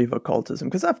study of occultism,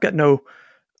 because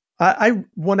I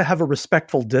want to have a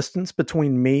respectful distance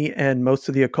between me and most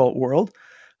of the occult world.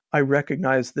 I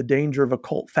recognize the danger of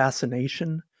occult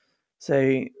fascination.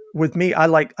 Say, with me, I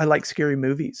like scary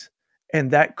movies, and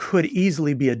that could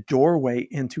easily be a doorway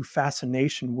into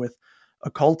fascination with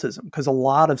occultism, because a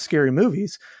lot of scary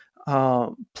movies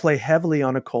play heavily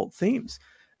on occult themes.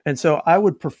 And so I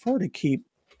would prefer to keep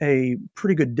a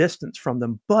pretty good distance from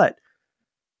them, but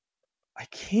I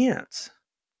can't.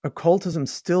 Occultism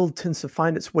still tends to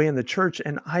find its way in the church,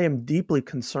 and I am deeply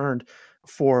concerned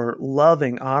for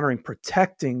loving, honoring,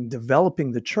 protecting,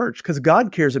 developing the church, because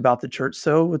God cares about the church,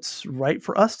 so it's right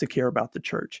for us to care about the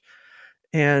church.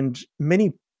 And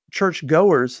many church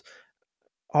goers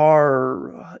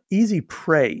are easy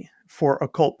prey for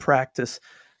occult practice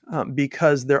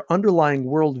because their underlying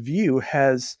worldview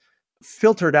has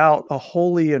filtered out a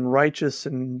holy and righteous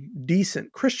and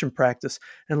decent Christian practice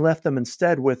and left them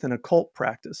instead with an occult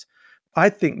practice. I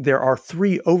think there are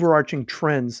three overarching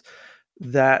trends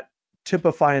that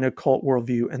typify an occult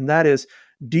worldview, and that is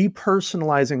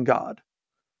depersonalizing God.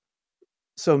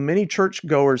 So many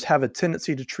churchgoers have a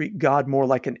tendency to treat God more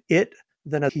like an it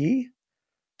than a he,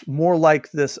 more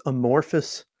like this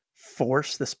amorphous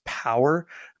force, this power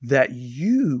that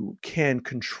you can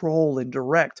control and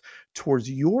direct towards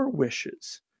your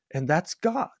wishes. And that's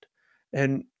God.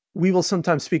 And we will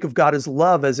sometimes speak of God as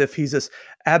love as if he's this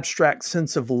abstract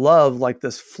sense of love, like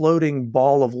this floating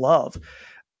ball of love.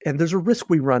 And there's a risk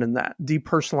we run in that,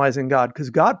 depersonalizing God, because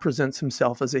God presents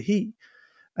himself as a he,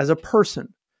 as a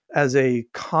person, as a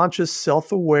conscious,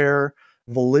 self-aware,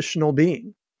 volitional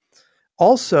being.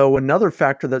 Also, another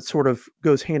factor that sort of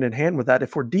goes hand in hand with that,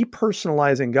 if we're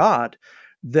depersonalizing God,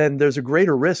 then there's a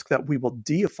greater risk that we will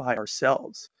deify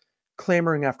ourselves,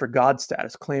 clamoring after God's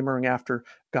status, clamoring after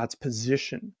God's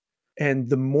position. And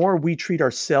the more we treat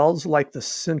ourselves like the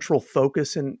central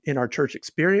focus in our church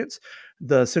experience,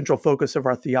 the central focus of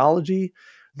our theology,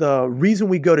 the reason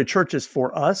we go to church is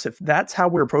for us, if that's how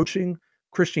we're approaching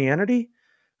Christianity,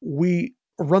 we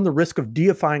run the risk of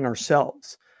deifying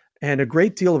ourselves. And a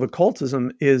great deal of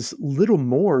occultism is little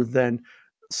more than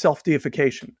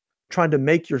self-deification, trying to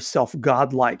make yourself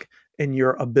godlike in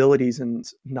your abilities and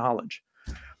knowledge.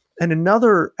 And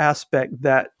another aspect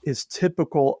that is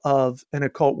typical of an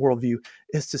occult worldview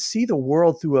is to see the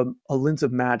world through a lens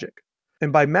of magic.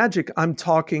 And by magic, I'm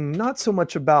talking not so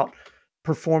much about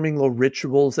performing little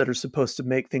rituals that are supposed to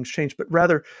make things change, but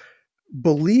rather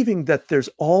believing that there's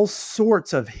all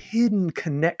sorts of hidden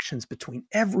connections between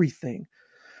everything,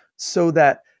 so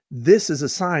that this is a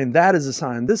sign, that is a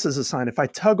sign, this is a sign. If I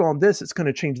tug on this, it's going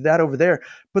to change that over there.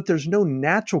 But there's no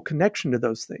natural connection to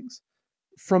those things.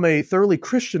 From a thoroughly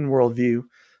Christian worldview,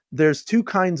 there's two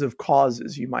kinds of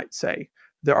causes, you might say.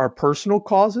 There are personal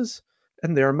causes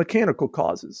and there are mechanical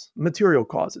causes, material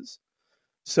causes.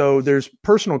 So there's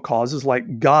personal causes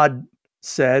like God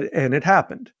said and it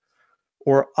happened.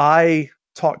 Or I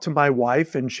talked to my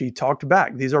wife and she talked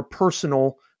back. These are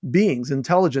personal beings,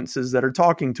 intelligences that are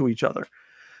talking to each other.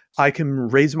 I can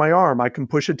raise my arm. I can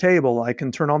push a table. I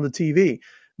can turn on the TV.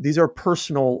 These are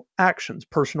personal actions,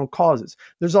 personal causes.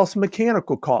 There's also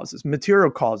mechanical causes, material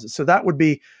causes. So that would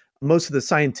be most of the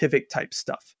scientific type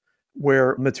stuff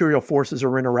where material forces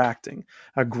are interacting,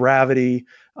 gravity,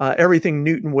 everything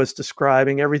Newton was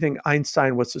describing, everything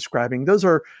Einstein was describing. Those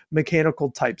are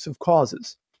mechanical types of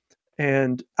causes.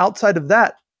 And outside of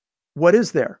that, what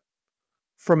is there?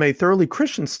 From a thoroughly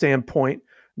Christian standpoint,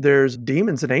 there's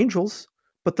demons and angels,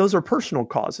 but those are personal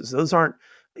causes. Those aren't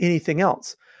anything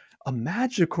else. A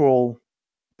magical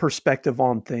perspective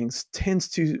on things tends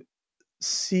to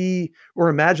see or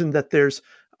imagine that there's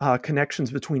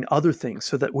connections between other things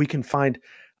so that we can find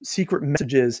secret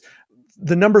messages.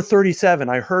 The number 37,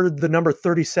 I heard the number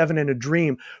 37 in a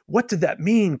dream. What did that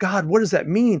mean? God, what does that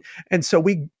mean? And so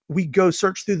we go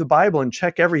search through the Bible and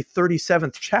check every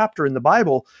 37th chapter in the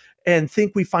Bible and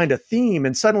think we find a theme.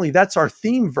 And suddenly that's our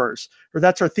theme verse, or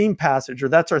that's our theme passage, or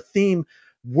that's our theme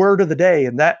word of the day.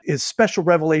 And that is special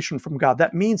revelation from God.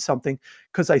 That means something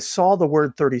because I saw the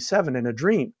word 37 in a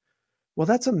dream. Well,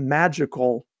 that's a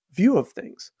magical view of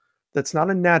things. That's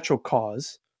not a natural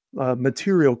cause, a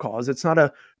material cause. It's not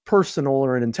a personal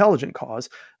or an intelligent cause.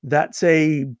 That's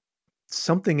a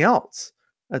something else.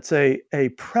 That's a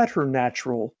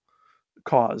preternatural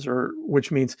cause, or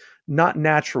which means not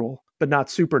natural, but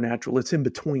not supernatural. It's in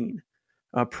between,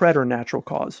 a preternatural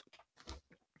cause.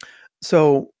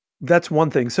 So that's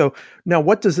one thing. So now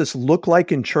what does this look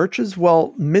like in churches?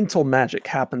 Well, mental magic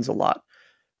happens a lot,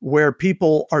 where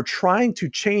people are trying to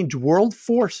change world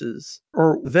forces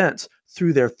or events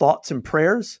through their thoughts and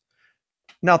prayers.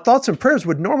 Now, thoughts and prayers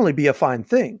would normally be a fine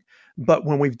thing, but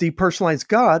when we've depersonalized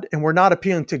God and we're not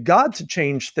appealing to God to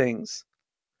change things,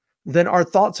 then our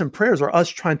thoughts and prayers are us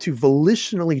trying to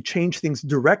volitionally change things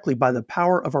directly by the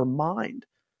power of our mind.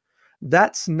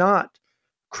 That's not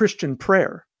Christian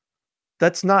prayer.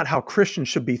 That's not how Christians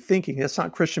should be thinking. That's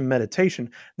not Christian meditation.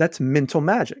 That's mental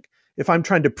magic. If I'm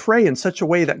trying to pray in such a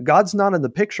way that God's not in the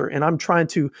picture and I'm trying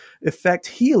to effect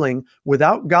healing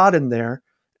without God in there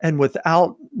and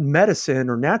without medicine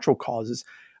or natural causes,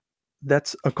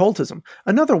 that's occultism.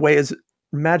 Another way is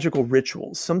magical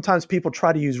rituals. Sometimes people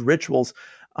try to use rituals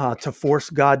to force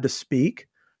God to speak,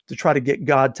 to try to get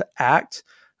God to act.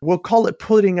 We'll call it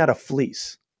putting out a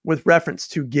fleece, with reference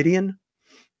to Gideon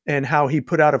and how he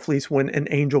put out a fleece when an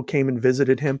angel came and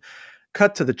visited him.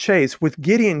 Cut to the chase. With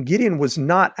Gideon, Gideon was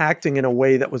not acting in a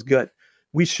way that was good.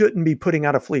 We shouldn't be putting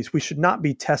out a fleece. We should not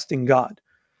be testing God.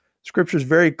 Scripture is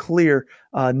very clear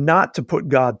not to put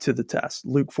God to the test.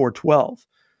 Luke 4:12.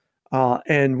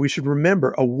 And we should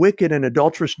remember, a wicked and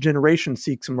adulterous generation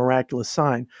seeks a miraculous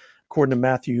sign, according to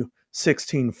Matthew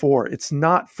 16:4. It's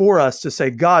not for us to say,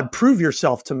 God, prove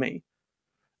yourself to me.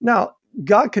 Now,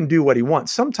 God can do what he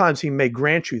wants. Sometimes he may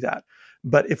grant you that.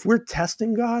 But if we're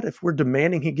testing God, if we're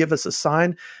demanding he give us a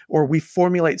sign, or we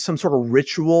formulate some sort of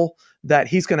ritual that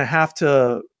he's going to have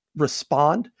to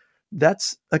respond,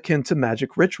 that's akin to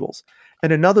magic rituals.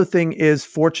 And another thing is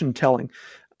fortune telling.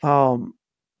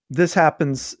 This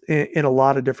happens in a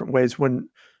lot of different ways when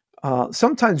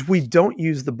sometimes we don't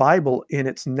use the Bible in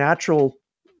its natural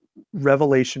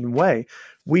revelation way.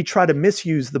 We try to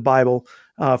misuse the Bible.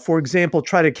 For example,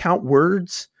 try to count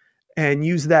words and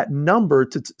use that number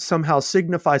to somehow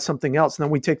signify something else. And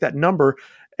then we take that number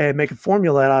and make a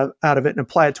formula out of it and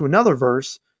apply it to another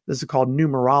verse. This is called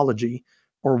numerology,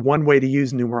 or one way to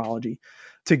use numerology,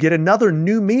 to get another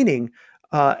new meaning,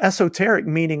 esoteric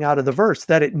meaning out of the verse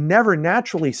that it never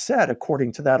naturally said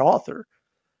according to that author.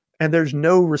 And there's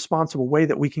no responsible way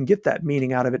that we can get that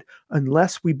meaning out of it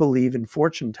unless we believe in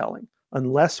fortune telling,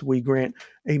 unless we grant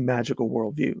a magical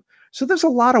worldview. So there's a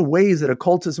lot of ways that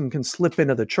occultism can slip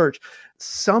into the church.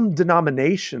 Some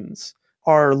denominations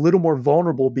are a little more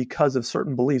vulnerable because of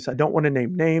certain beliefs. I don't want to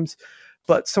name names,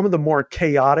 but some of the more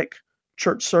chaotic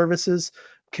church services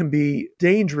can be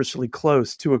dangerously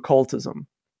close to occultism.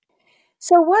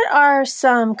 So what are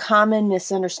some common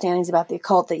misunderstandings about the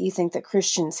occult that you think that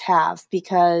Christians have?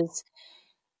 Because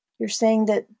you're saying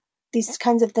that these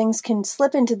kinds of things can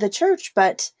slip into the church,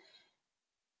 but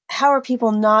how are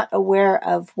people not aware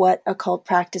of what occult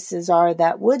practices are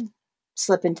that would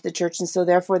slip into the church, and so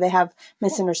therefore they have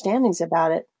misunderstandings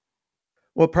about it?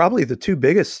 Well, probably the two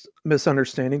biggest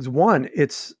misunderstandings. One,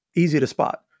 it's easy to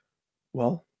spot.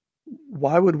 Well,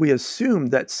 why would we assume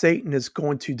that Satan is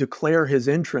going to declare his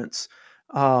entrance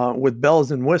with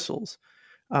bells and whistles?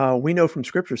 We know from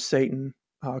Scripture Satan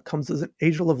comes as an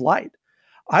angel of light.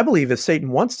 I believe if Satan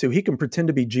wants to, he can pretend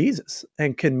to be Jesus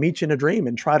and can meet you in a dream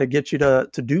and try to get you to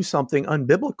do something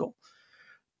unbiblical.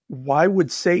 Why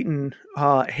would Satan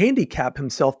handicap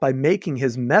himself by making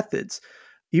his methods,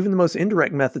 even the most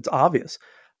indirect methods, obvious?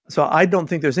 So I don't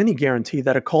think there's any guarantee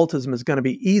that occultism is going to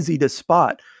be easy to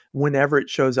spot whenever it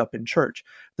shows up in church.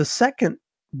 The second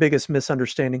biggest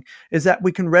misunderstanding is that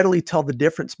we can readily tell the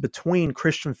difference between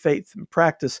Christian faith and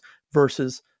practice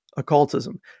versus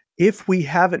occultism. If we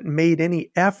haven't made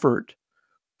any effort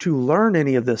to learn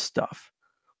any of this stuff,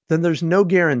 then there's no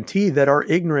guarantee that our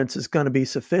ignorance is going to be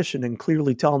sufficient in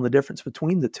clearly telling the difference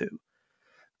between the two.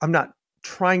 I'm not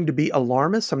trying to be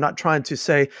alarmist. I'm not trying to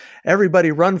say,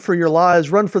 everybody run for your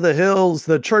lives, run for the hills,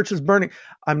 the church is burning.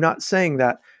 I'm not saying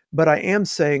that, but I am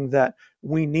saying that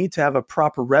we need to have a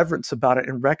proper reverence about it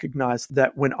and recognize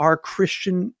that when our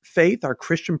Christian faith, our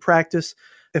Christian practice,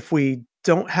 if we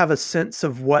don't have a sense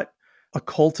of what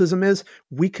occultism is,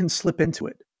 we can slip into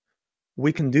it.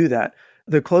 We can do that.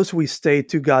 The closer we stay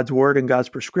to God's word and God's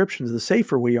prescriptions, the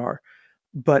safer we are.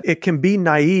 But it can be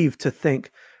naive to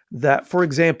think that, for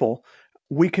example,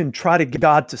 we can try to get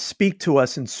God to speak to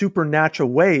us in supernatural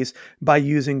ways by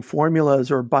using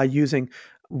formulas or by using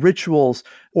rituals,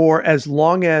 or as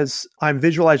long as I'm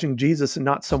visualizing Jesus and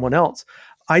not someone else.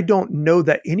 I don't know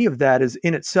that any of that is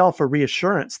in itself a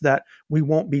reassurance that we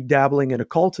won't be dabbling in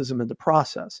occultism in the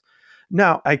process.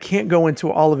 Now, I can't go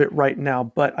into all of it right now,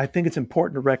 but I think it's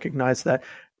important to recognize that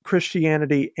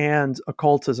Christianity and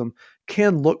occultism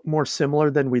can look more similar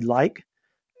than we like,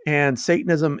 and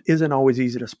Satanism isn't always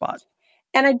easy to spot.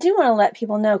 And I do want to let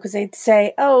people know, because they'd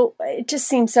say, oh, it just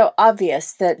seems so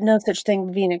obvious that no such thing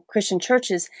would be in Christian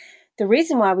churches. The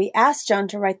reason why we asked John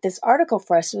to write this article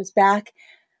for us was back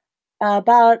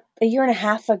about a year and a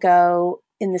half ago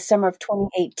in the summer of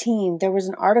 2018. There was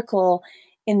an article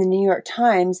in the New York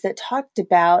Times that talked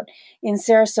about in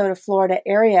Sarasota, Florida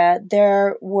area,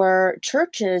 there were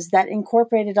churches that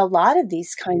incorporated a lot of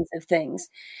these kinds of things.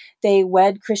 They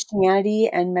wed Christianity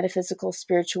and metaphysical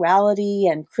spirituality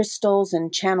and crystals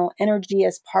and channel energy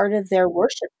as part of their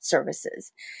worship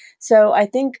services. So I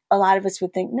think a lot of us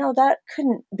would think, no, that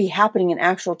couldn't be happening in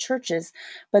actual churches,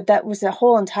 but that was a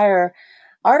whole entire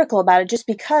article about it, just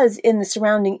because in the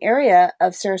surrounding area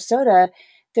of Sarasota,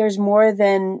 there's more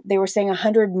than, they were saying,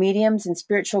 100 mediums and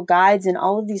spiritual guides, and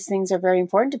all of these things are very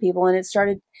important to people. And it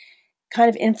started kind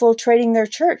of infiltrating their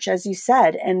church, as you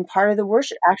said, and part of the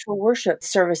worship, actual worship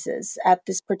services at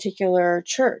this particular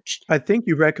church. I think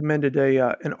you recommended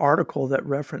an article that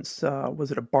referenced,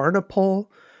 was it a Barna poll,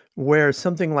 where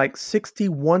something like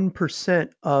 61%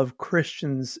 of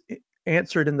Christians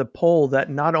answered in the poll that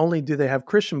not only do they have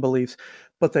Christian beliefs,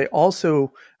 but they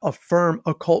also affirm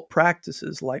occult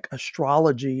practices like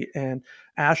astrology and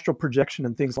astral projection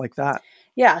and things like that.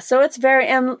 Yeah, so it's very,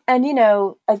 and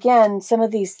again, some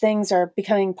of these things are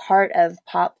becoming part of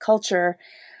pop culture.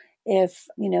 If,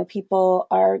 people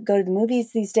go to the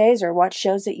movies these days or watch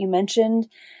shows that you mentioned,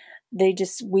 they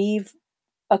just weave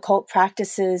occult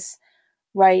practices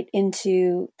right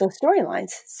into the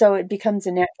storylines. So it becomes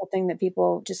a natural thing that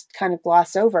people just kind of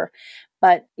gloss over.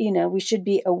 But, we should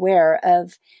be aware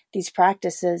of these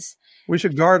practices. We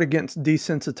should guard against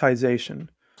desensitization.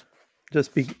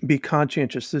 Just be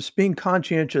conscientious. Just being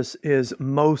conscientious is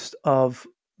most of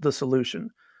the solution.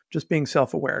 Just being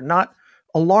self-aware, not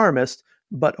alarmist,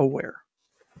 but aware.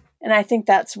 And I think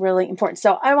that's really important.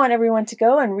 So I want everyone to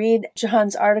go and read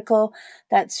John's article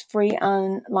that's free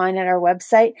online at our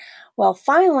website. Well,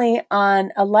 finally,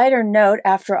 on a lighter note,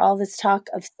 after all this talk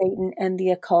of Satan and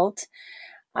the occult,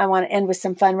 I want to end with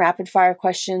some fun rapid fire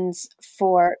questions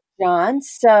for John.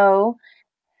 So,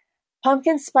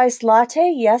 pumpkin spice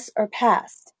latte, yes or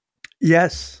pass?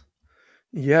 Yes.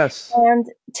 Yes. And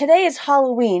today is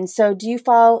Halloween. So do you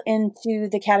fall into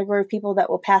the category of people that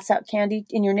will pass out candy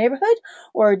in your neighborhood,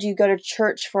 or do you go to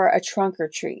church for a trunk or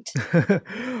treat?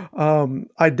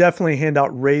 I definitely hand out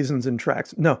raisins and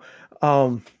tracts. No,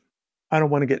 I don't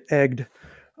want to get egged.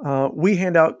 We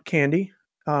hand out candy.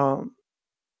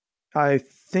 I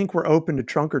think we're open to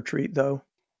trunk or treat, though.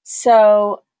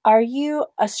 So are you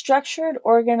a structured,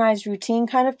 organized, routine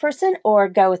kind of person, or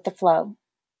go with the flow?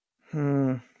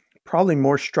 Probably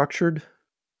more structured.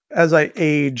 As I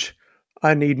age,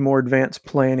 I need more advanced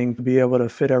planning to be able to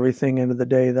fit everything into the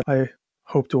day that I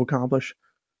hope to accomplish.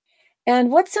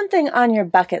 And what's something on your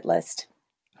bucket list?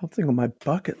 Something on my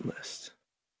bucket list.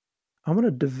 I'm going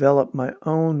to develop my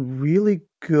own really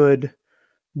good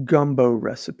gumbo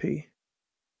recipe.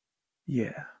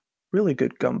 Yeah, really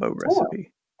good gumbo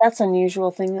recipe. That's an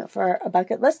unusual thing for a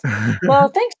bucket list. Well,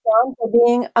 thanks, John, for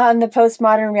being on the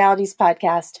Postmodern Realities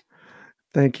podcast.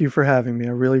 Thank you for having me.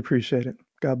 I really appreciate it.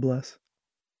 God bless.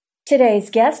 Today's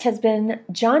guest has been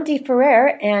John D.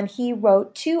 Ferrer, and he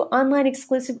wrote 2 online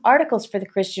exclusive articles for the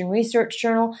Christian Research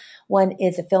Journal. One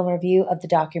is a film review of the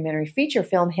documentary feature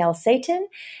film Hail Satan,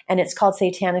 and it's called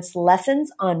Satanic's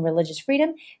Lessons on Religious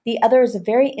Freedom. The other is a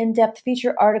very in-depth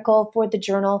feature article for the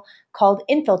journal called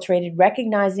Infiltrated,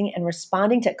 Recognizing and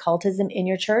Responding to Cultism in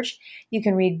Your Church. You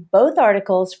can read both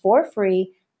articles for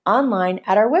free online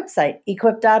at our website,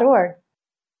 equip.org.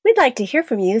 We'd like to hear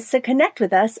from you, so connect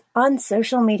with us on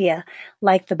social media,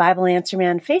 like the Bible Answer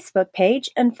Man Facebook page,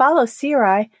 and follow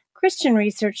CRI, Christian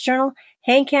Research Journal,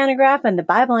 Hank Hanegraaff, and the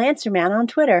Bible Answer Man on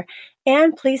Twitter.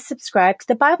 And please subscribe to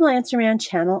the Bible Answer Man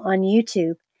channel on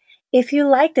YouTube. If you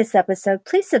like this episode,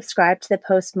 please subscribe to the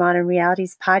Postmodern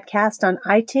Realities podcast on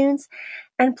iTunes,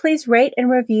 and please rate and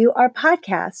review our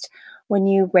podcast. When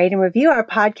you rate and review our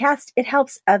podcast, it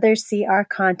helps others see our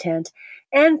content.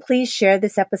 And please share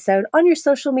this episode on your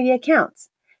social media accounts.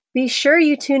 Be sure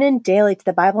you tune in daily to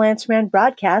the Bible Answer Man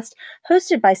broadcast,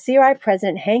 hosted by CRI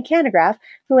President Hank Hanegraaff,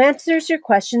 who answers your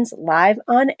questions live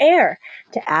on air.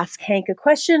 To ask Hank a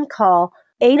question, call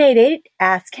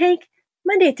 888-ASK-HANK,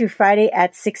 Monday through Friday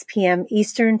at 6 p.m.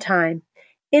 Eastern Time.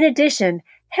 In addition,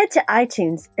 head to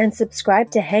iTunes and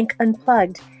subscribe to Hank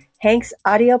Unplugged, Hank's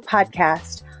audio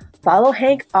podcast. Follow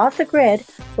Hank Off the Grid,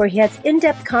 where he has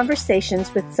in-depth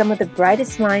conversations with some of the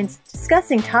brightest minds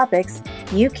discussing topics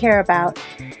you care about.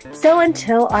 So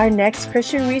until our next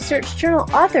Christian Research Journal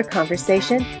author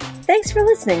conversation, thanks for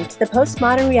listening to the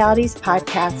Postmodern Realities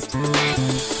podcast.